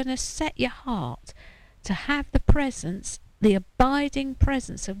 if you're going to set your heart to have the presence, the abiding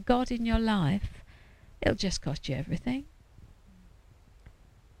presence of God in your life, it'll just cost you everything.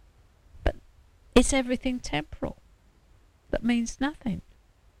 But it's everything temporal that means nothing.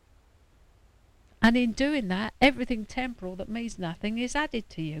 And in doing that, everything temporal that means nothing is added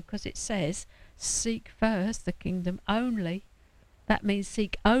to you, because it says, seek first the kingdom only. That means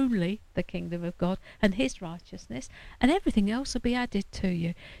seek only the kingdom of God and his righteousness, and everything else will be added to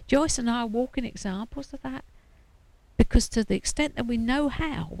you. Joyce and I are walking examples of that, because to the extent that we know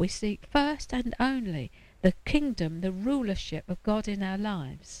how, we seek first and only the kingdom, the rulership of God in our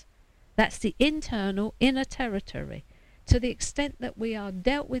lives. That's the internal, inner territory. To the extent that we are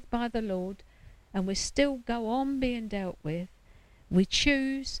dealt with by the Lord, and we still go on being dealt with, we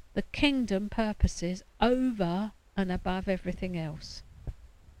choose the kingdom purposes over and above everything else.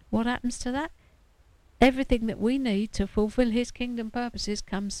 What happens to that? Everything that we need to fulfill his kingdom purposes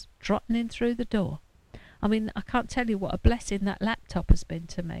comes trotting in through the door. I mean, I can't tell you what a blessing that laptop has been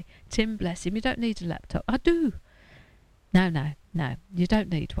to me. Tim, bless him, you don't need a laptop. I do. No, you don't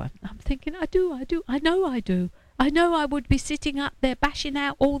need one. I'm thinking, I do. I know I do. I know I would be sitting up there bashing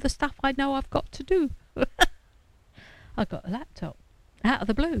out all the stuff I know I've got to do. I got a laptop out of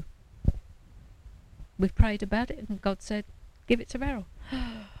the blue. We've prayed about it and God said, give it to Beryl.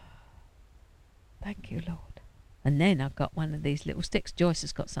 Thank you, Lord. And then I've got one of these little sticks. Joyce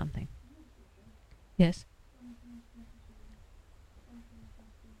has got something. Yes?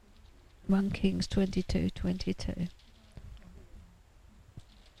 1 Kings 22:22.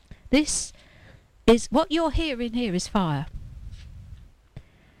 This is what you're hearing here is fire.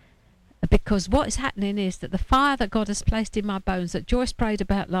 Because what is happening is that the fire that God has placed in my bones, that Joyce prayed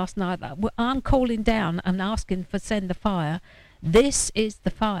about last night, that I'm calling down and asking for send the fire. This is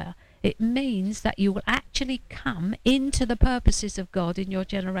the fire. It means that you will actually come into the purposes of God in your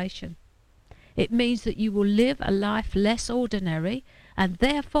generation. It means that you will live a life less ordinary, and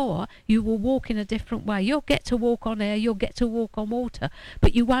therefore you will walk in a different way. You'll get to walk on air, you'll get to walk on water,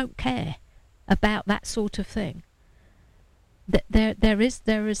 but you won't care about that sort of thing. There is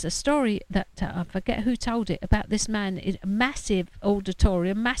a story that I forget who told it, about this man in a massive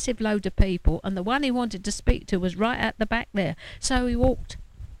auditorium, massive load of people, and the one he wanted to speak to was right at the back there. So he walked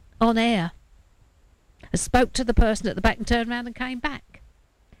on air and spoke to the person at the back and turned around and came back,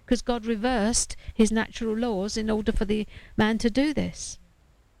 because God reversed his natural laws in order for the man to do this.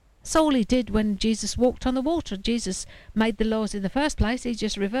 That's all he did when Jesus walked on the water. Jesus made the laws in the first place. He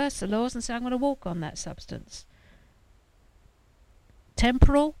just reversed the laws and said, I'm going to walk on that substance.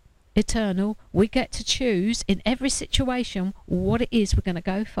 Temporal, eternal, we get to choose in every situation what it is we're going to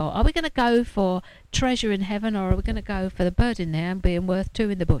go for. Are we going to go for treasure in heaven, or are we going to go for the bird in there and being worth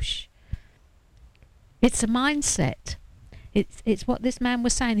two in the bush? It's a mindset. It's what this man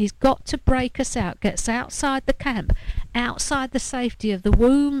was saying. He's got to break us out, get us outside the camp, outside the safety of the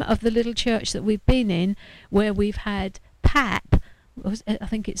womb of the little church that we've been in, where we've had pap. I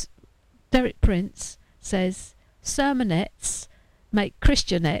think it's Derek Prince says, sermonettes make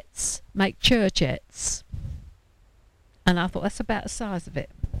Christianettes, make churchettes. And I thought that's about the size of it,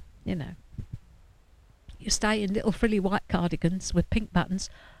 you know. You stay in little frilly white cardigans with pink buttons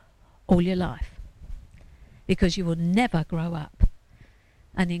all your life, because you will never grow up.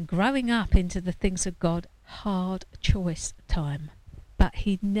 And in growing up into the things of God, hard choice time. But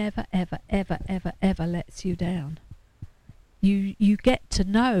he never, ever, ever, ever, ever lets you down. You get to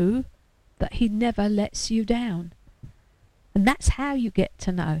know that he never lets you down. And that's how you get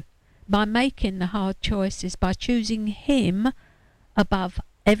to know. By making the hard choices, by choosing him above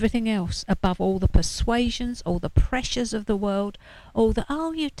everything else, above all the persuasions, all the pressures of the world, all the,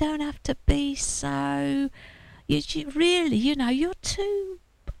 oh, you don't have to be so, you really, you know, you're too,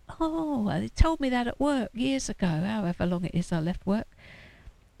 oh, they told me that at work years ago, however long it is I left work.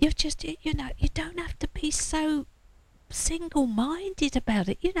 You're just, you know, you don't have to be so single-minded about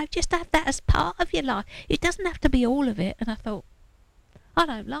it, you know, just have that as part of your life. It doesn't have to be all of it. And I thought, I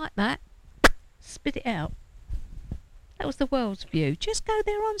don't like that. Spit it out. That was the world's view. Just go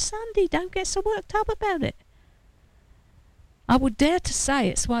there on Sunday. Don't get so worked up about it. I would dare to say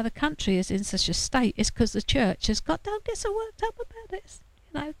it's why the country is in such a state. It's because the church has got, don't get so worked up about it.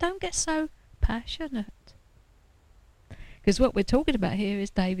 You know, don't get so passionate. Because what we're talking about here is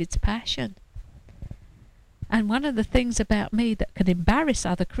David's passion. And one of the things about me that can embarrass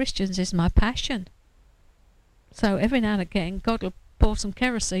other Christians is my passion. So every now and again, God will pour some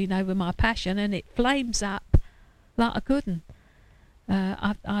kerosene over my passion and it flames up like a good one.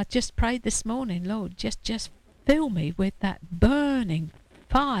 I just prayed this morning, Lord, just fill me with that burning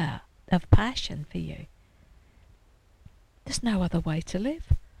fire of passion for you. There's no other way to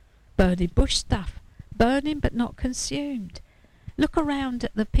live. Burning bush stuff. Burning but not consumed. Look around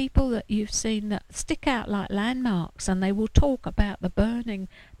at the people that you've seen that stick out like landmarks, and they will talk about the burning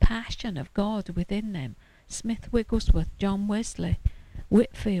passion of God within them. Smith Wigglesworth, John Wesley,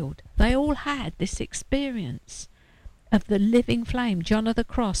 Whitfield, they all had this experience of the living flame. John of the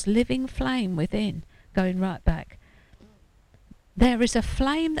Cross, living flame within, going right back. There is a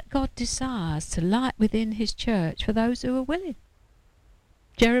flame that God desires to light within his church for those who are willing.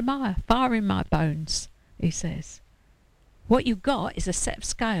 Jeremiah, fire in my bones, he says. What you got is a set of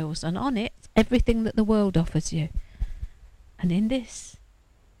scales, and on it, everything that the world offers you. And in this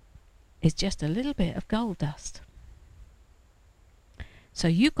is just a little bit of gold dust. So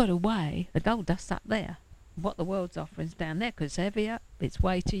you've got to weigh the gold dust up there. What the world's offering is down there, because it's heavier, it's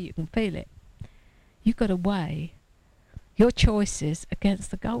weightier, you can feel it. You've got to weigh your choices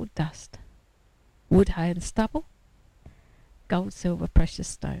against the gold dust. Wood, hay and stubble. Gold, silver, precious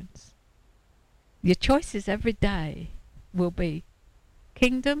stones. Your choices every day will be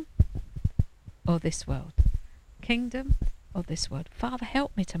kingdom or this world. Kingdom or this world. Father,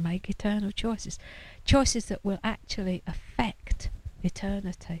 help me to make eternal choices. Choices that will actually affect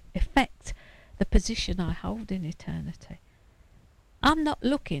eternity. Affect the position I hold in eternity. I'm not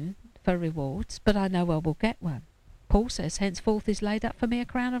looking for rewards, but I know I will get one. Paul says, henceforth is laid up for me a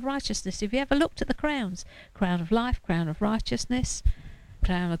crown of righteousness. Have you ever looked at the crowns? Crown of life, crown of righteousness,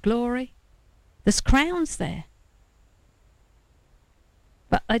 crown of glory. There's crowns there.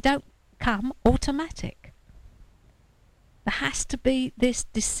 But they don't come automatic. There has to be this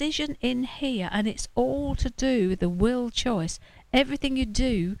decision in here, and it's all to do with the will choice. Everything you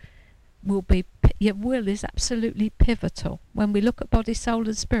do will be, your will is absolutely pivotal. When we look at body, soul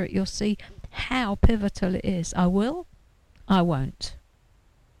and spirit, you'll see how pivotal it is. I will, I won't.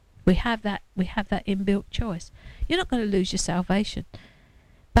 We have that inbuilt choice. You're not going to lose your salvation.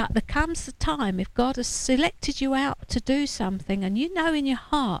 But there comes the time, if God has selected you out to do something, and you know in your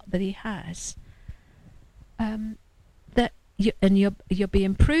heart that he has, that you're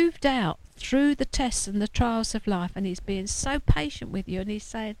being proved out through the tests and the trials of life, and he's being so patient with you, and he's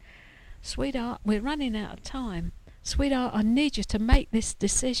saying, sweetheart, we're running out of time. Sweetheart, I need you to make this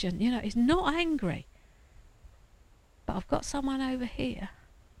decision. You know, he's not angry. But I've got someone over here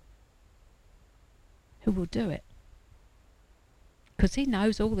who will do it. Because he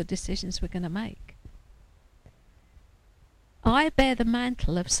knows all the decisions we're going to make. I bear the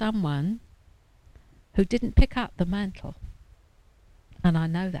mantle of someone who didn't pick up the mantle. And I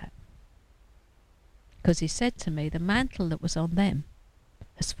know that. Because he said to me, the mantle that was on them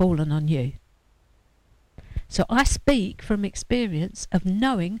has fallen on you. So I speak from experience of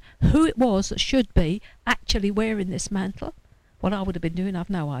knowing who it was that should be actually wearing this mantle. What I would have been doing, I've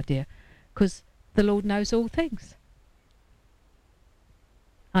no idea. Because the Lord knows all things.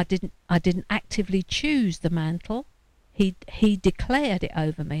 I didn't actively choose the mantle. He declared it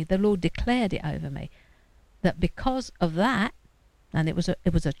over me. The Lord declared it over me. That because of that, and it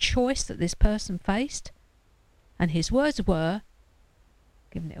was a choice that this person faced, and his words were,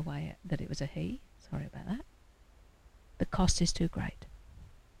 giving it away that it was a he, sorry about that, the cost is too great.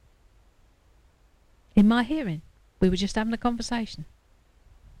 In my hearing, we were just having a conversation.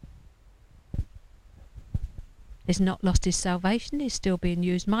 He's not lost his salvation, he's still being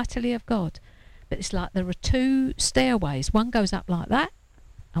used mightily of God. But it's like there are two stairways. One goes up like that,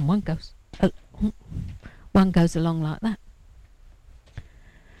 and one goes along like that.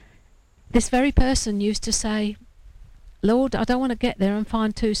 This very person used to say, Lord, I don't want to get there and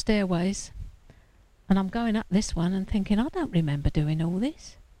find two stairways. And I'm going up this one and thinking, I don't remember doing all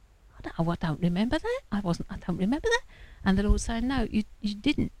this. I don't remember that. I don't remember that. And the Lord saying, no, you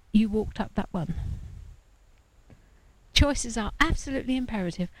didn't. You walked up that one. Choices are absolutely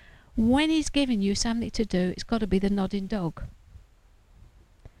imperative. When he's giving you something to do, it's got to be the nodding dog.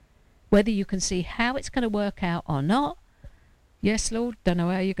 Whether you can see how it's going to work out or not, yes, Lord, don't know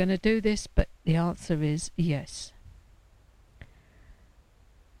how you're going to do this, but the answer is yes.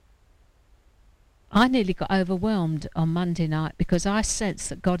 I nearly got overwhelmed on Monday night because I sensed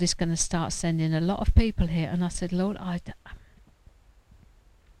that God is going to start sending a lot of people here, and I said, Lord, I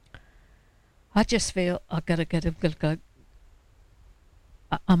just feel I've got to go.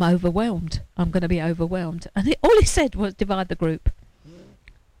 I'm overwhelmed. I'm going to be overwhelmed. And all he said was divide the group.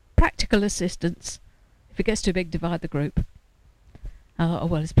 Practical assistance. If it gets too big, divide the group. I thought, oh,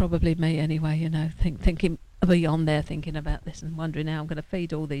 well, it's probably me anyway, you know, thinking beyond there, thinking about this and wondering how I'm going to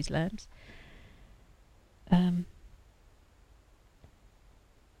feed all these lambs.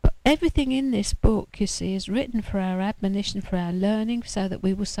 But everything in this book, you see, is written for our admonition, for our learning, so that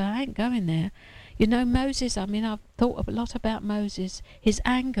we will say, I ain't going there. You know, Moses, I mean, I've thought a lot about Moses. His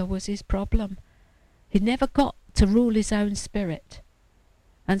anger was his problem. He never got to rule his own spirit.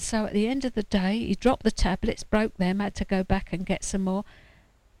 And so at the end of the day, he dropped the tablets, broke them, had to go back and get some more.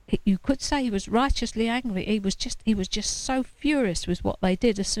 You could say he was righteously angry. He was just so furious with what they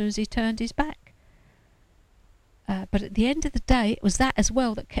did as soon as he turned his back. But at the end of the day, it was that as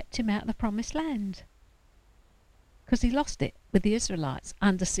well that kept him out of the promised land. Because he lost it with the Israelites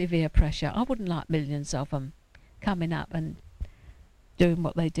under severe pressure. I wouldn't like millions of them coming up and doing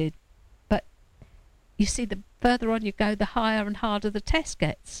what they did. But you see, the further on you go, the higher and harder the test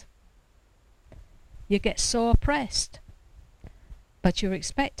gets. You get sore pressed. But you're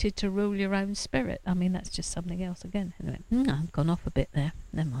expected to rule your own spirit. I mean, that's just something else again. Anyway, I've gone off a bit there.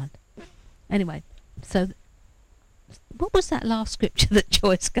 Never mind. Anyway, so what was that last scripture that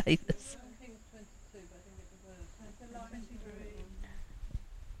Joyce gave us?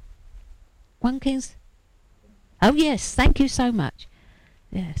 1 Kings. Oh yes, thank you so much.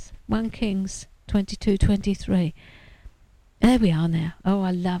 Yes, 1 Kings 22:23. There we are now. Oh,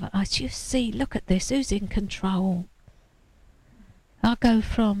 I love it. I just see. Look at this. Who's in control? I'll go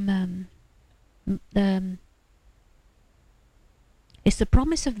from. It's the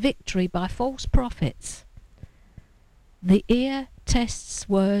promise of victory by false prophets. The ear tests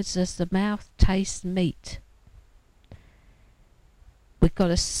words as the mouth tastes meat. We've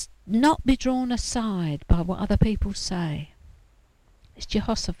got to not be drawn aside by what other people say. It's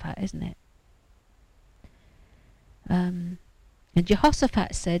Jehoshaphat, isn't it? And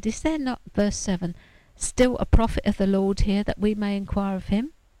Jehoshaphat said, is there not, verse 7, still a prophet of the Lord here that we may inquire of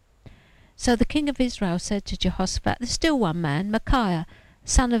him? So the king of Israel said to Jehoshaphat, there's still one man, Micaiah,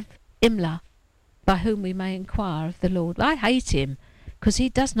 son of Imlah, by whom we may inquire of the Lord. I hate him, because he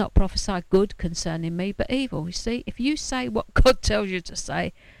does not prophesy good concerning me, but evil. You see, if you say what God tells you to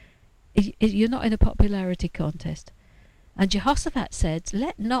say, you're not in a popularity contest. And Jehoshaphat said,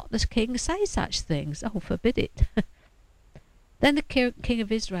 let not the king say such things. Oh, forbid it. Then the king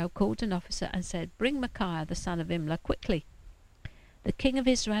of Israel called an officer and said, bring Micaiah the son of Imlah quickly. The king of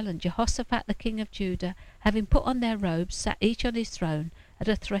Israel and Jehoshaphat the king of Judah, having put on their robes, sat each on his throne at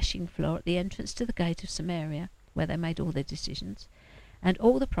a threshing floor at the entrance to the gate of Samaria, where they made all their decisions. And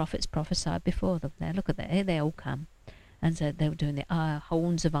all the prophets prophesied before them. Now look at that, here they all come. And so they were doing the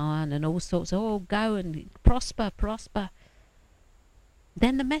horns of iron and all sorts. Oh, go and prosper, prosper.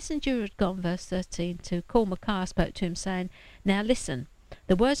 Then the messenger who had gone, verse 13, to call Micaiah spoke to him, saying, Now listen,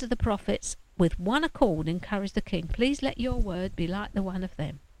 the words of the prophets with one accord encourage the king. Please let your word be like the one of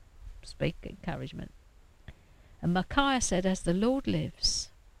them. Speak encouragement. And Micaiah said, As the Lord lives,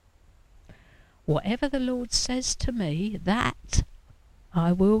 whatever the Lord says to me, that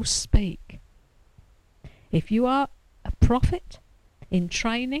I will speak. If you are a prophet in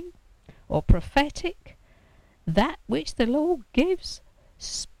training or prophetic, that which the Lord gives,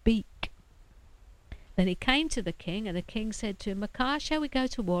 speak. Then he came to the king, and the king said to him, Micaiah, shall we go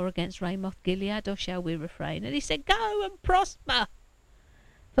to war against Ramoth Gilead, or shall we refrain? And he said, Go and prosper,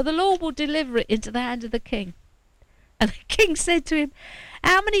 for the Lord will deliver it into the hand of the king. And the king said to him,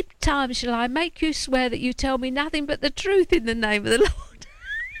 How many times shall I make you swear that you tell me nothing but the truth in the name of the Lord?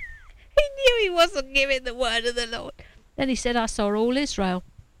 He knew he wasn't giving the word of the Lord. Then he said, I saw all Israel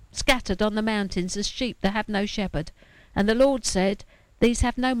scattered on the mountains as sheep that have no shepherd. And the Lord said, These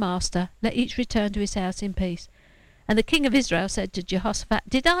have no master. Let each return to his house in peace. And the king of Israel said to Jehoshaphat,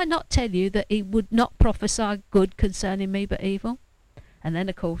 Did I not tell you that he would not prophesy good concerning me but evil? And then,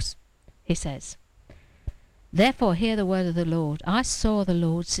 of course, he says, Therefore hear the word of the Lord. I saw the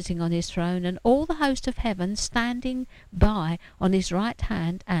Lord sitting on his throne, and all the host of heaven standing by on his right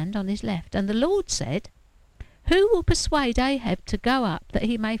hand and on his left. And the Lord said, Who will persuade Ahab to go up, that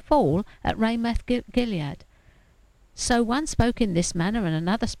he may fall at Ramoth Gilead? So one spoke in this manner, and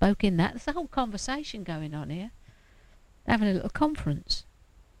another spoke in that. There's a whole conversation going on here. Having a little conference.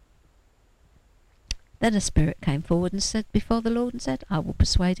 Then a spirit came forward and said before the Lord, and said, I will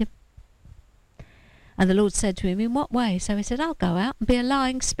persuade him. And the Lord said to him, In what way? So he said, I'll go out and be a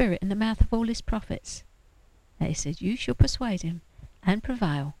lying spirit in the mouth of all his prophets. And he said, You shall persuade him and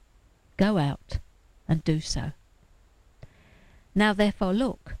prevail. Go out and do so. Now therefore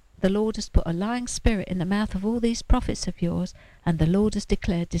look, the Lord has put a lying spirit in the mouth of all these prophets of yours, and the Lord has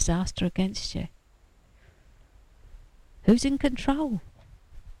declared disaster against you. Who's in control?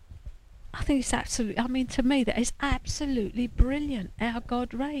 I think it's absolutely, to me that is absolutely brilliant. Our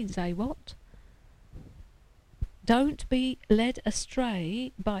God reigns, eh, what? Don't be led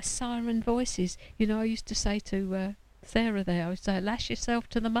astray by siren voices. You know, I used to say to Sarah there, I would say, lash yourself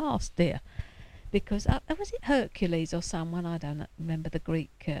to the mast, dear. Because, was it Hercules or someone, I don't remember the Greek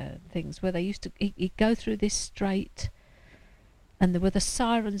things, where they used to, he'd go through this strait, and there were the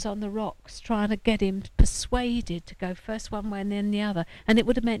sirens on the rocks trying to get him persuaded to go first one way and then the other, and it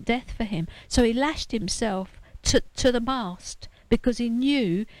would have meant death for him. So he lashed himself to the mast, because he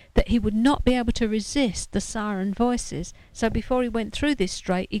knew that he would not be able to resist the siren voices. So before he went through this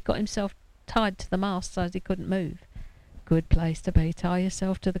strait, he got himself tied to the mast so that he couldn't move. Good place to be. Tie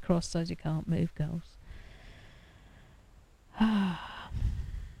yourself to the cross so you can't move, girls.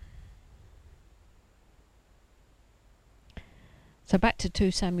 So back to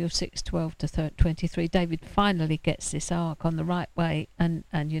 2 Samuel 6:12 to 23. David finally gets this ark on the right way, and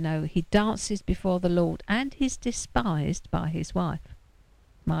you know, he dances before the Lord, and he's despised by his wife,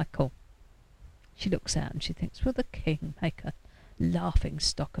 Michal. She looks out and she thinks, will the king make a laughing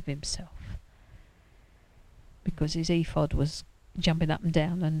stock of himself? Because his ephod was jumping up and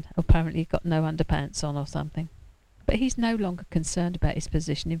down, and apparently he got no underpants on or something. But he's no longer concerned about his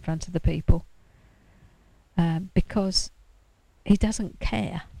position in front of the people, because he doesn't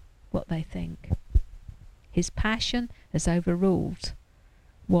care what they think. His passion has overruled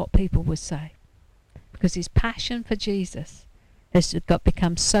what people would say, because his passion for Jesus has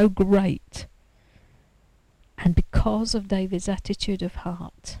become so great, and because of David's attitude of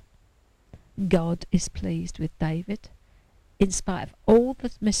heart, God is pleased with David. In spite of all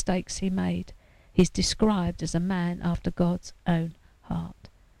the mistakes he made, he's described as a man after God's own heart.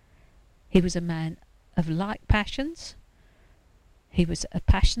 He was a man of like passions. He was a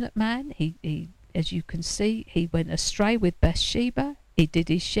passionate man. He, as you can see, he went astray with Bathsheba. He did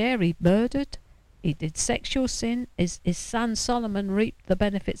his share. He murdered. He did sexual sin. His son Solomon reaped the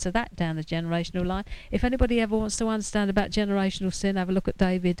benefits of that down the generational line. If anybody ever wants to understand about generational sin, have a look at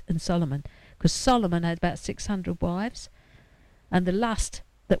David and Solomon. Because Solomon had about 600 wives, and the lust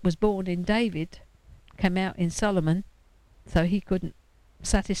that was born in David came out in Solomon, so he couldn't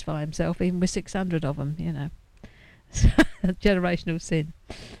satisfy himself even with 600 of them, you know. Generational sin.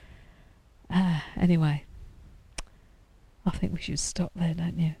 Anyway, I think we should stop there,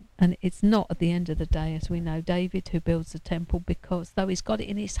 don't you? And it's not at the end of the day, as we know, David who builds the temple, because though he's got it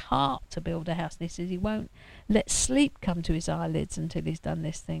in his heart to build a house, and he says he won't let sleep come to his eyelids until he's done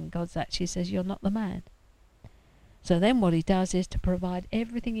this thing, God actually says, you're not the man. So then what he does is to provide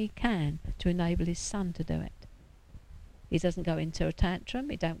everything he can to enable his son to do it. He doesn't go into a tantrum.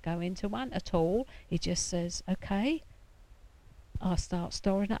 He don't go into one at all. He just says, okay, I'll start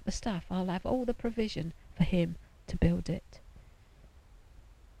storing up the stuff. I'll have all the provision for him to build it.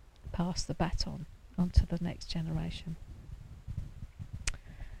 Pass the baton on to the next generation.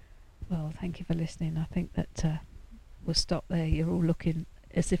 Well, thank you for listening. I think that we'll stop there. You're all looking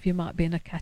as if you might be in a